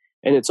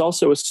 and it's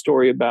also a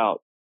story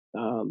about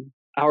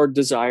our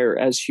desire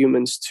as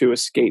humans to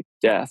escape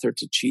death or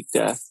to cheat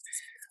death.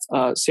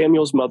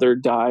 Samuel's mother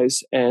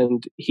dies,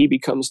 and he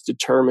becomes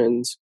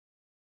determined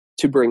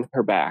to bring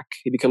her back.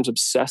 He becomes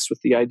obsessed with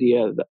the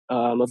idea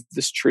of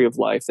this tree of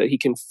life, that he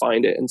can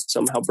find it and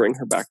somehow bring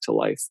her back to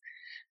life.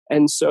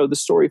 And so the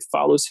story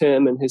follows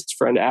him and his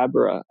friend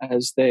Abra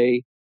as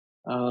they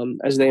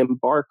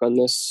embark on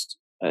this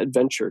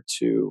adventure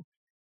to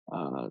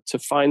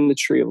find the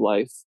tree of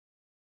life.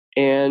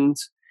 And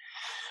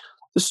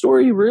the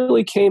story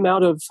really came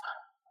out of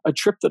a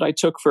trip that I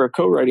took for a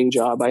co-writing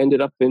job. I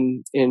ended up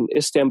in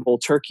Istanbul,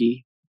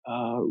 Turkey,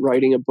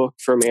 writing a book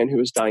for a man who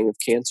was dying of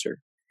cancer.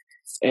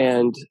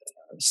 And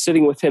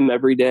sitting with him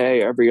every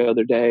day, every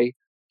other day,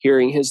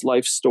 hearing his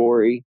life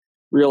story,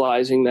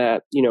 realizing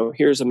that,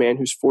 here's a man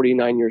who's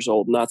 49 years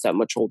old, not that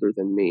much older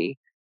than me,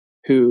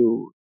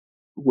 who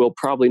will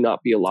probably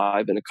not be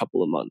alive in a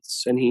couple of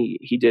months. And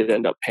he did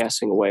end up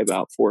passing away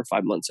about 4 or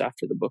 5 months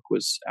after the book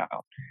was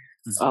out.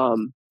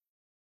 Mm-hmm.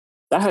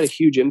 That had a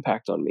huge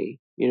impact on me,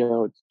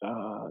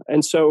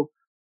 and so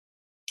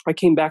I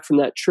came back from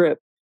that trip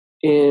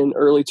in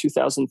early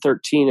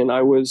 2013, and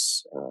I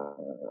was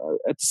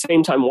at the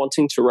same time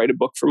wanting to write a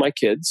book for my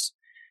kids.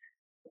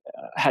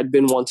 Had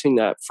been wanting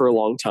that for a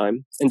long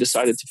time, and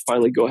decided to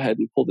finally go ahead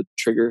and pull the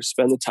trigger,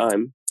 spend the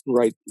time, and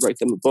write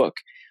them a book.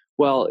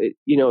 Well,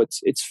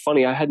 it's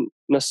funny. I hadn't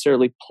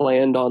necessarily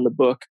planned on the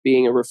book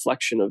being a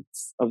reflection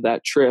of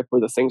that trip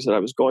or the things that I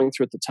was going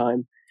through at the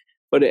time,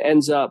 but it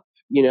ends up,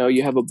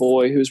 you have a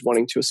boy who's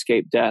wanting to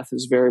escape death,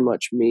 is very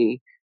much me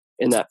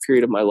in that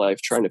period of my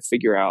life, trying to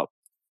figure out,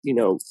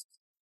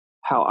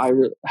 how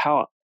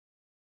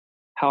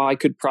I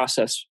could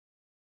process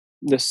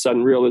this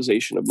sudden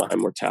realization of my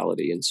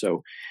mortality. And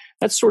so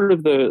that's sort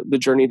of the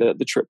journey that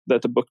the trip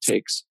that the book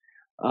takes.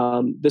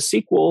 The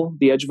sequel,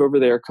 The Edge of Over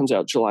There, comes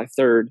out July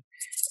 3rd,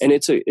 and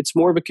it's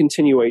more of a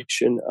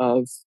continuation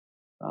of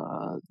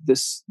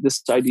this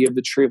idea of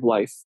the tree of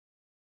life,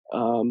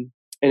 and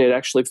it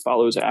actually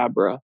follows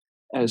Abra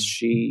as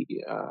she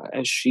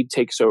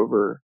takes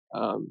over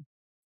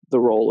the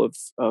role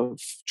of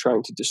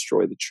trying to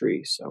destroy the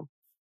tree. So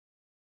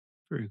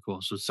very cool.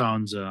 So it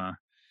sounds a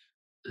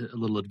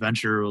little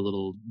adventure, a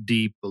little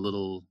deep, a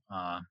little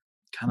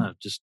kind of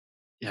just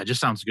yeah, it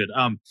just sounds good.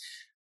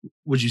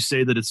 Would you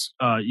say that it's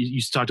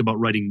you talked about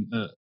writing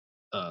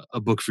a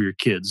book for your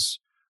kids?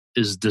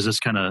 Does this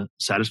kind of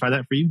satisfy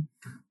that for you?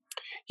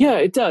 Yeah,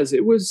 it does.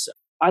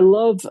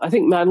 I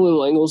think Madeline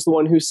L'Engle's the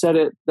one who said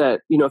it,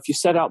 that, if you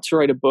set out to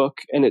write a book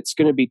and it's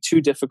going to be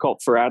too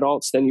difficult for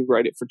adults, then you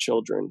write it for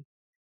children.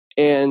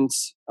 And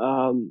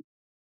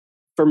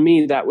for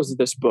me, that was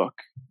this book.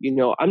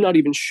 I'm not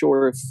even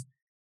sure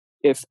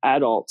if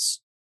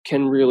adults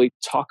can really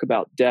talk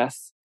about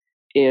death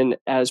in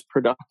as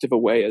productive a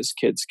way as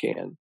kids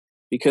can,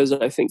 because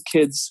I think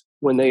kids,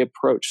 when they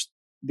approach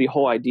the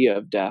whole idea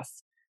of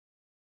death,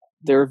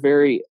 they're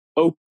very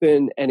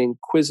open and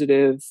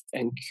inquisitive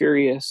and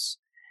curious.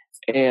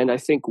 And I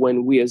think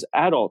when we as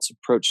adults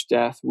approach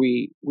death,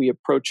 we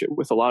approach it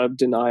with a lot of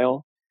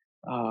denial.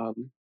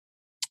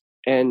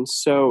 And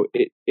so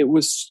it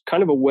was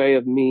kind of a way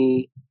of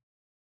me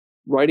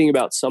writing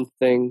about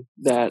something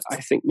that I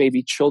think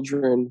maybe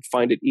children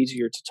find it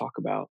easier to talk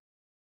about.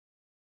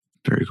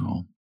 Very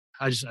cool.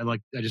 I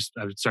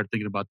would start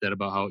thinking about that,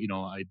 about how,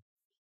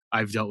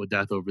 I've dealt with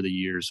death over the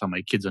years, how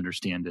my kids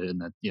understand it.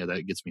 And that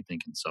gets me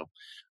thinking. So,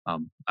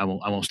 I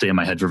won't stay in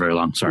my head for very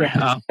long. Sorry.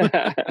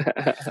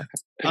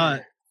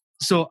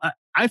 So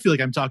I feel like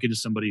I'm talking to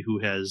somebody who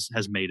has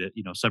made it,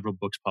 several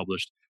books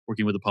published,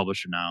 working with a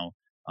publisher now.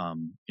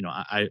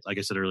 I like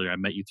I said earlier, I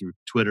met you through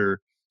Twitter.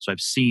 So I've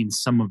seen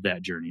some of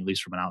that journey, at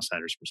least from an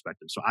outsider's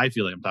perspective. So I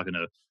feel like I'm talking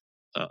to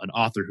an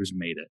author who's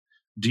made it.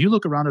 Do you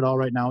look around at all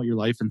right now at your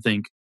life and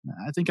think,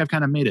 I think I've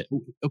kind of made it?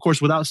 Of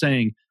course, without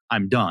saying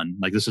I'm done,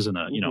 like this isn't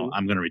I'm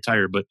going to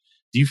retire, but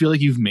do you feel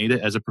like you've made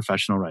it as a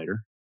professional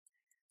writer?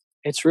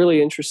 It's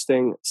really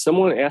interesting.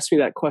 Someone asked me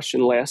that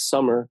question last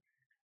summer,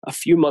 a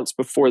few months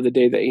before the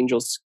day the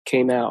Angels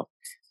came out.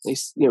 They,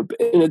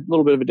 in a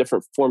little bit of a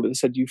different form, but they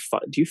said, do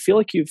you feel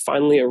like you've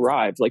finally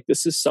arrived? Like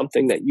this is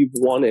something that you've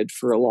wanted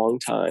for a long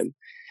time.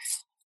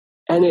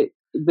 And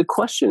the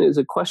question is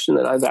a question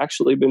that I've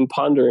actually been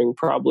pondering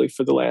probably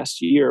for the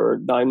last year or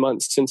 9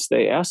 months since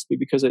they asked me,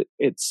 because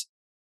it's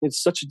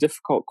such a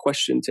difficult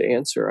question to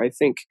answer. I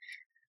think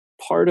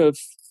part of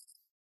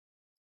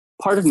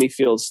me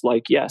feels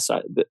like, yes,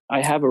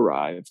 I have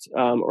arrived,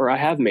 or I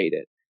have made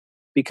it,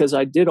 because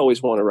I did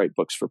always want to write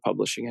books for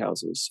publishing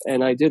houses.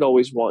 And I did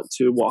always want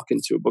to walk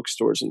into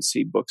bookstores and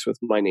see books with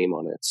my name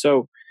on it.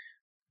 So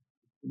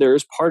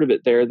there's part of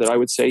it there that I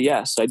would say,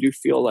 yes, I do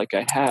feel like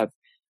I have.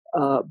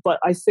 But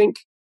I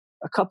think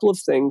a couple of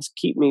things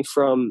keep me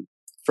from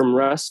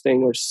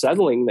resting or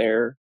settling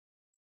there.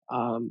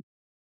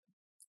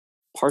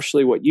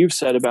 Partially what you've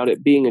said about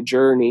it being a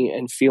journey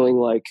and feeling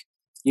like,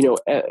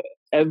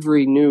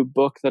 every new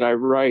book that I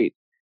write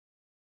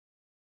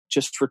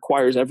just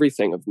requires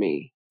everything of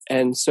me.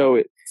 And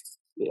so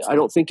I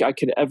don't think I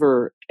could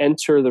ever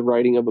enter the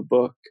writing of a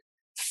book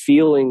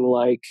feeling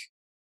like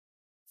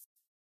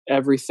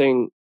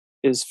everything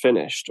is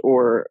finished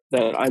or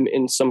that I'm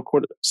in some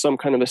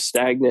kind of a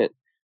stagnant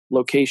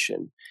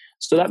location.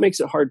 So that makes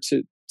it hard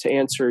to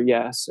answer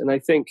yes. And I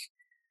think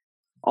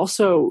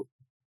also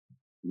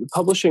the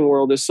publishing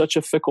world is such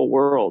a fickle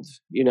world,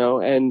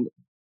 and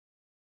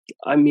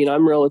I mean,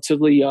 I'm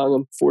relatively young.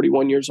 I'm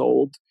 41 years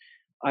old.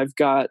 I've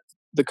got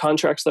the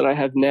contracts that I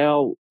have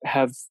now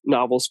have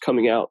novels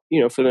coming out,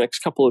 for the next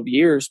couple of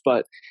years,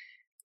 but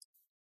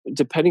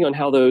depending on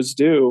how those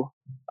do,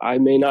 I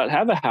may not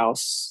have a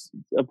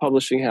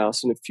publishing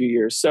house in a few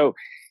years. So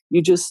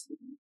you just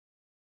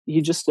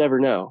never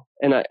know.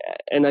 And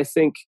I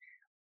think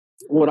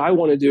what I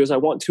want to do is I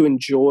want to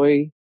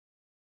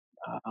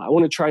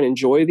try and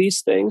enjoy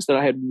these things that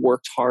I had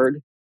worked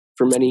hard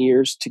for many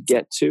years to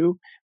get to.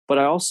 But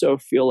I also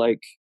feel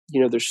like,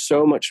 there's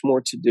so much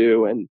more to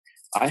do, and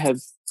I have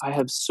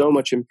so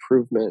much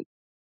improvement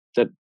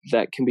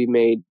that can be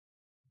made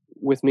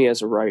with me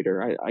as a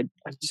writer. I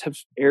just have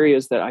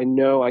areas that I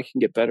know I can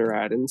get better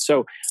at. And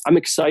so I'm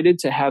excited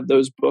to have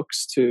those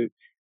books to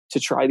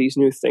try these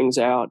new things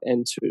out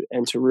and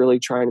to really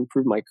try and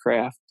improve my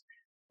craft.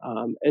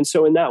 And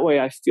so in that way,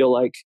 I feel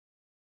like,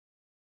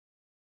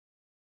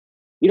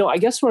 I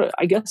guess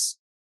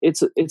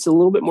it's a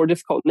little bit more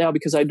difficult now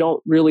because I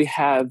don't really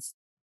have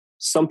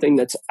something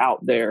that's out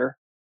there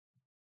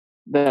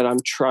that I'm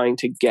trying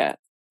to get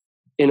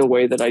in a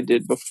way that I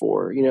did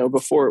before.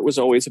 Before it was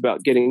always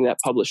about getting that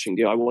publishing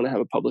deal. I want to have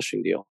a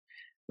publishing deal.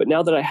 But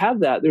now that I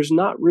have that, there's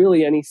not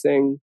really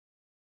anything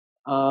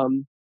like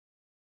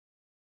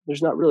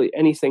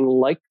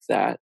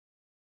that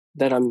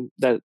I'm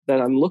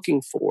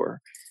looking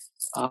for.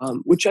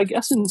 Which I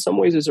guess in some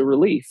ways is a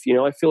relief.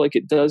 I feel like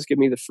it does give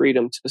me the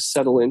freedom to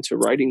settle into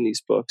writing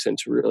these books and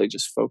to really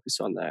just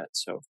focus on that.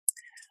 So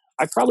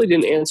I probably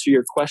didn't answer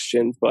your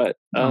question, but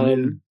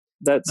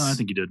that's... No, I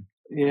think you did.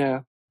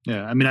 Yeah.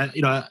 Yeah. I mean, I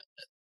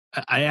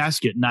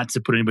ask it not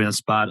to put anybody on the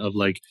spot of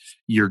like,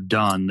 you're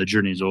done, the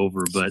journey's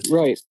over, but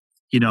right.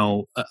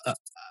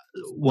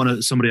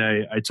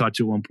 Somebody I talked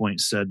to at one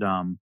point said,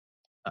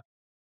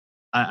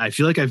 I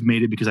feel like I've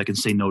made it because I can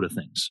say no to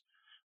things,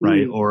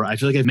 right? Or I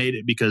feel like I've made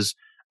it because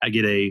I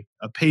get a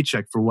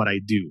paycheck for what I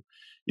do.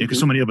 Because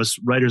so many of us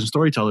writers and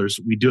storytellers,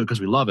 we do it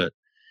because we love it.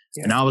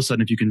 Yeah. And all of a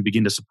sudden, if you can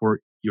begin to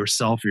support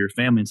yourself or your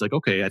family, it's like,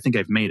 okay, I think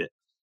I've made it.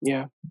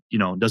 Yeah.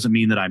 It doesn't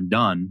mean that I'm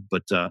done,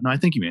 but no, I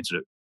think you answered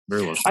it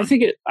very well. I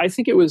think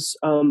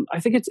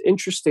it's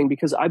interesting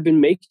because I've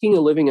been making a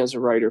living as a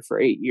writer for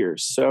 8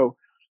 years. So,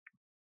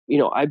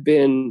 I've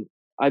been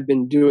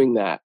doing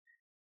that,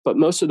 but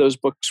most of those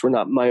books were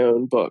not my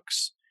own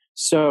books.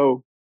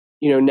 So,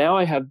 now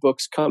I have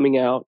books coming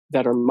out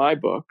that are my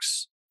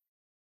books,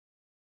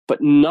 but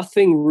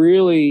nothing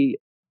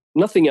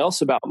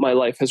else about my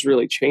life has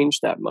really changed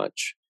that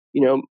much.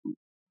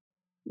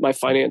 My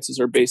finances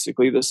are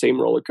basically the same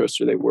roller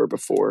coaster they were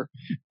before.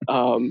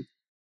 I'm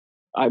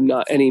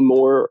not any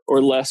more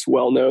or less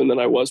well known than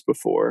I was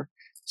before.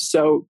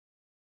 So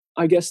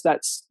I guess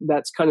that's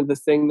kind of the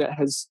thing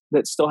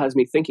that still has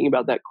me thinking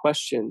about that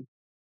question.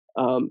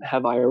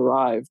 Have I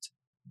arrived?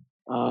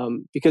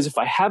 Because if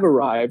I have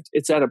arrived,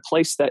 it's at a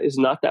place that is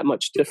not that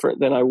much different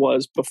than I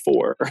was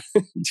before.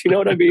 Do you know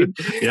what I mean?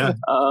 Yeah.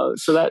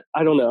 So that,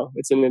 I don't know.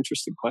 It's an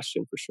interesting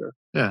question for sure.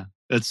 Yeah.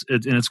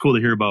 It's cool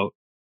to hear about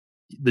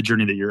the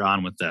journey that you're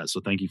on with that.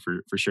 So thank you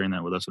for sharing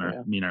that with us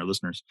and me and our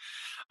listeners.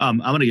 I'm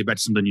going to get back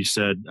to something you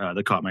said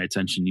that caught my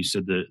attention. You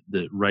said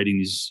that writing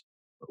these,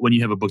 when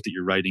you have a book that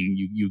you're writing,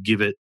 you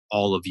give it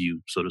all of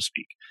you, so to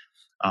speak.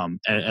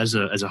 As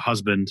a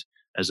husband,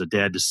 as a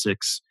dad to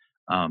 6,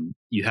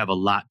 you have a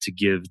lot to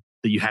give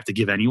that you have to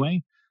give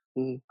anyway.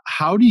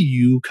 How do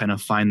you kind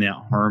of find that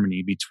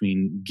harmony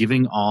between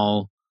giving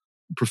all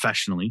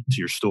professionally to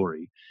your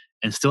story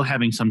and still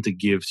having some to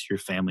give to your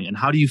family? And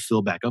how do you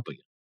fill back up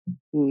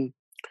again?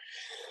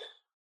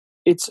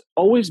 It's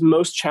always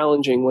most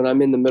challenging when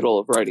I'm in the middle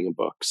of writing a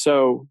book.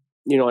 So,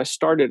 I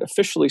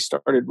officially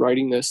started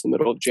writing this in the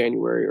middle of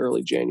January,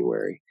 early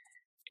January.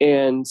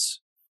 And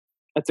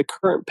at the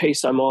current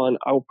pace I'm on,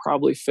 I'll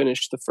probably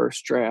finish the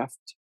first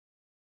draft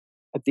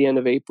at the end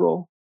of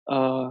April.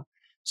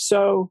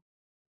 So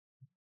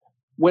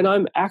when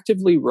I'm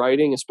actively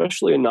writing,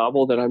 especially a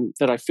novel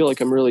that I feel like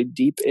I'm really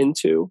deep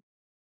into,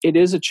 it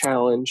is a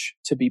challenge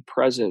to be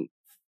present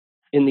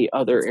in the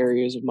other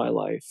areas of my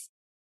life.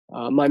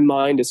 My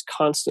mind is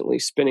constantly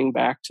spinning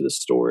back to the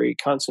story,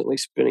 constantly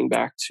spinning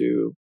back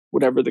to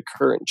whatever the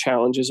current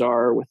challenges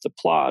are with the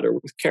plot or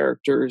with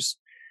characters.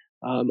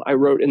 I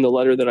wrote in the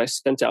letter that I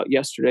sent out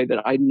yesterday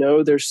that I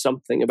know there's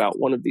something about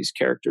one of these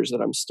characters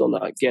that I'm still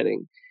not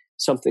getting,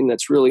 something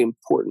that's really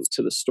important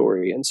to the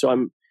story. And so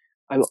I'm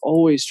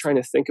always trying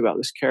to think about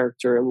this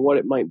character and what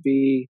it might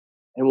be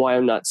and why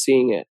I'm not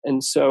seeing it.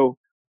 And so,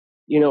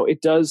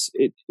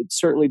 it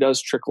certainly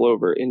does trickle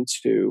over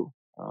into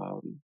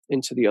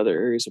the other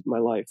areas of my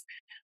life.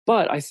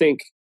 But I think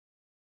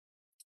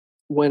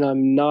when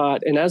I'm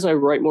not, and as I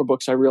write more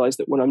books, I realize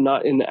that when I'm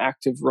not in the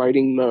active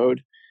writing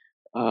mode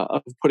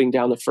of putting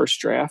down the first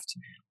draft,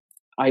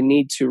 I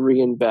need to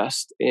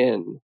reinvest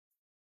in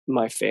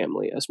my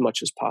family as much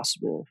as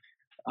possible.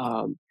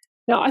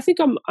 Now, I think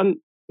I'm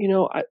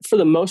for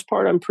the most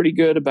part, I'm pretty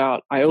good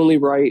about, I only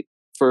write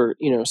for,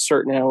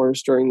 certain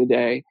hours during the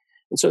day.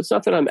 And so it's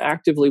not that I'm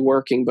actively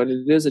working, but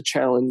it is a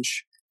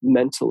challenge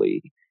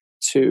mentally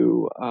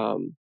to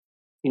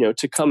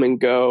come and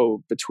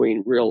go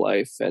between real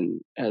life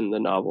and the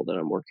novel that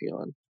I'm working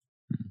on.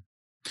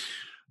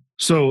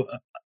 So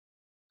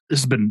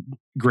this has been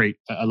great.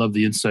 I love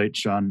the insight,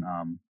 Shawn.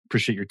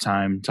 Appreciate your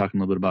time talking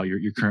a little bit about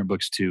your current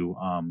books too.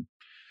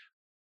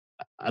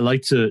 I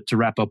like to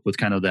wrap up with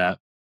kind of that,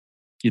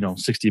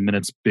 60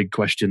 Minutes big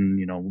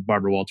question,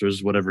 Barbara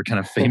Walters, whatever kind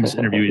of famous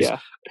interviews,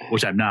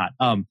 which I'm not.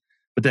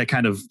 But that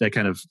kind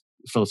of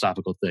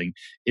philosophical thing.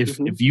 If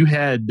you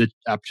had the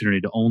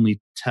opportunity to only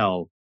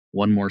tell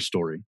one more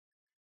story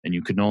and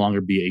you could no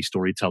longer be a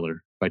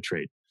storyteller by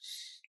trade,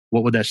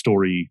 what would that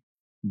story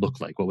look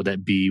like? What would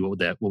that be? What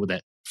would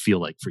that feel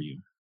like for you?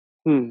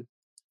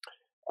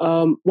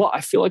 Well,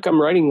 I feel like I'm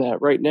writing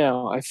that right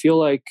now. I feel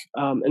like,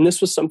 and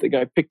this was something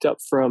I picked up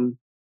from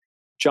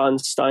John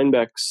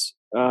Steinbeck's,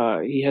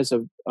 he has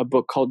a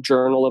book called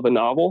Journal of a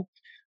Novel,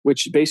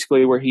 which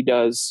basically where he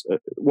does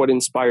what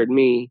inspired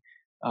me.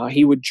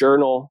 He would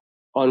journal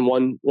on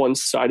one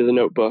side of the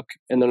notebook,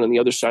 and then on the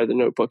other side of the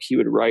notebook, he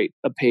would write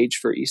a page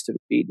for East of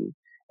Eden.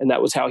 And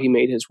that was how he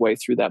made his way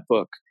through that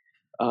book.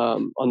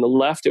 On the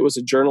left, it was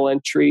a journal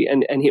entry,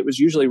 and it was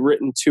usually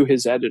written to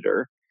his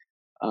editor.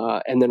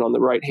 And then on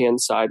the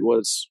right-hand side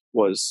was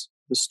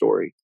the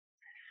story.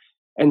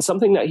 And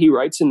something that he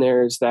writes in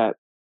there is that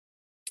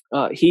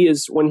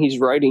when he's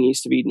writing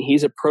East of Eden,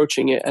 he's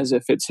approaching it as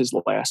if it's his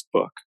last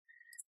book.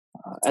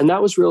 And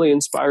that was really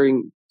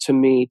inspiring to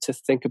me to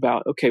think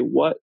about, okay,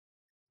 what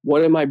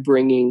am I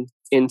bringing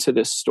into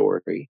this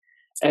story?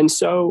 And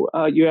so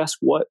you ask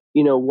what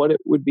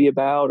it would be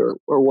about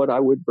or what I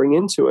would bring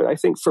into it. I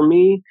think for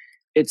me,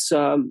 it's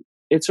a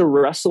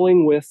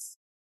wrestling with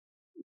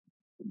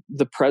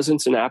the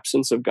presence and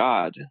absence of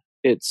God.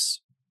 I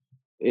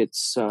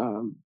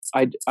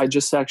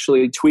just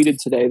actually tweeted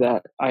today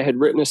that I had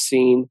written a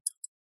scene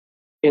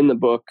in the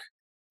book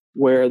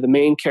where the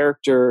main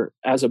character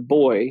as a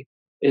boy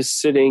is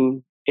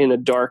sitting in a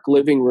dark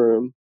living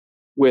room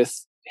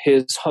with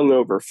his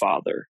hungover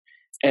father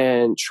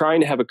and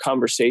trying to have a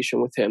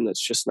conversation with him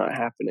that's just not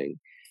happening.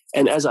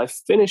 And as I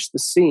finished the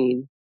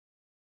scene,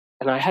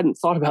 and I hadn't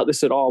thought about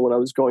this at all when I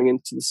was going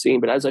into the scene,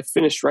 but as I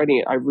finished writing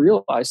it, I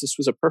realized this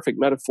was a perfect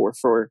metaphor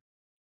for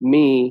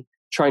me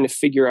trying to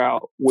figure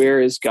out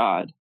where is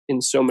God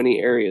in so many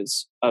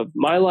areas of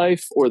my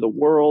life or the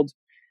world.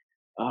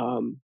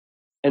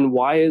 And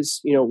why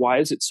is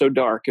it so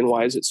dark, and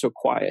why is it so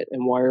quiet,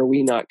 and why are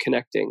we not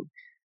connecting?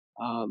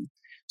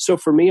 So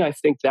for me, I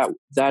think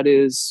that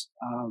is,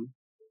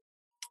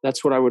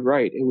 that's what I would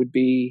write. It would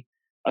be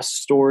a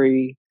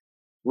story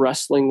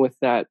wrestling with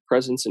that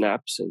presence and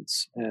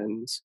absence,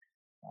 and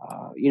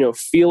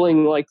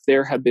feeling like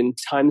there have been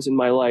times in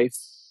my life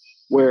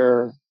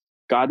where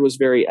God was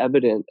very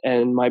evident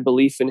and my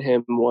belief in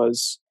him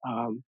was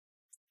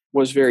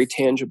very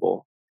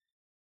tangible,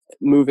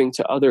 moving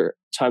to other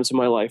times in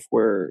my life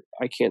where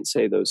I can't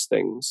say those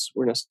things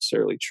were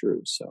necessarily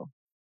true. So,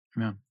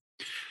 yeah.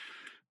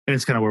 And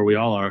it's kind of where we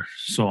all are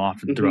so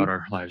often throughout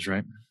our lives,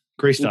 right?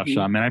 Great stuff,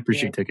 Shawn, man. I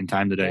appreciate you taking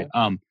time today.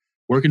 Yeah.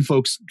 Where can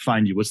folks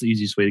find you? What's the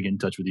easiest way to get in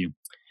touch with you?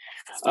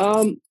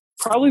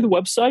 Probably the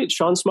website,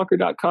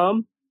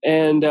 shawnsmucker.com,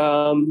 and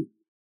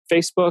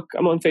Facebook.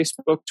 I'm on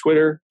Facebook,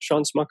 Twitter,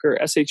 Shawn Smucker,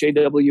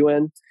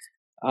 SHAWN.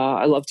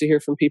 I love to hear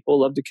from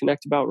people, love to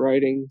connect about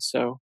writing.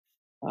 So,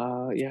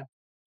 yeah.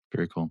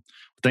 Very cool.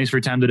 Thanks for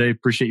your time today.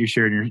 Appreciate you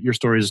sharing your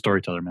story as a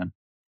storyteller, man.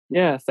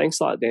 Yeah, thanks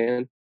a lot,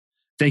 Dan.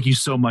 Thank you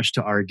so much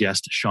to our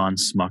guest, Shawn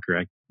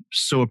Smucker. I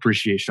so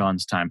appreciate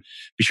Shawn's time.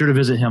 Be sure to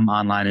visit him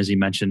online, as he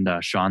mentioned,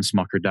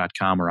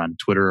 ShawnSmucker.com, or on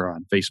Twitter or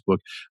on Facebook.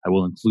 I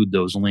will include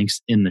those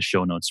links in the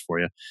show notes for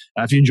you.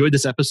 If you enjoyed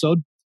this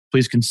episode,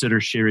 please consider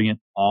sharing it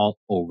all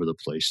over the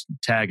place.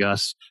 Tag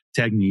us,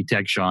 tag me,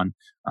 tag Shawn.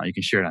 You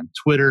can share it on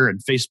Twitter and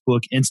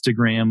Facebook,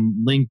 Instagram,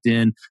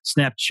 LinkedIn,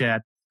 Snapchat,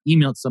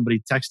 email it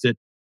somebody, text it,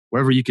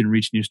 wherever you can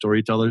reach new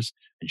storytellers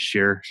and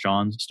share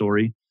Shawn's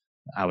story.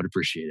 I would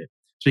appreciate it.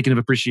 Speaking of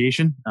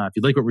appreciation, if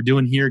you like what we're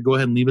doing here, go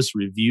ahead and leave us a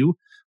review.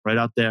 Write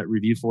out that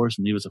review for us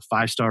and leave us a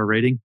 5-star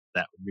rating.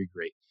 That would be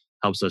great.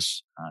 Helps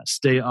us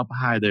stay up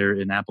high there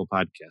in Apple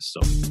Podcasts.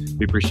 So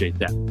we appreciate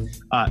that.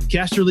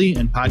 Casterly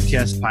and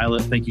Podcast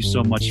Pilot, thank you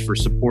so much for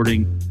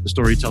supporting the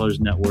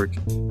Storytellers Network.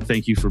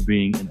 Thank you for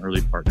being an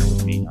early partner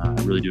with me. I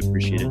really do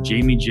appreciate it.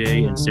 Jamie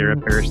J. and Sarah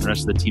Parrish and the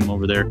rest of the team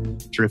over there,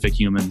 terrific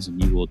humans,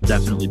 and you will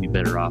definitely be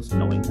better off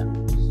knowing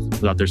them.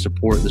 Without their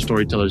support, the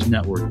Storytellers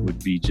Network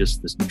would be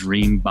just this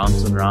dream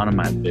bouncing around in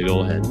my big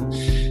old head.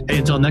 Hey,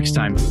 until next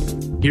time,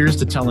 here's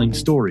to telling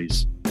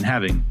stories and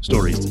having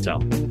stories to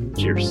tell.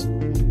 Cheers.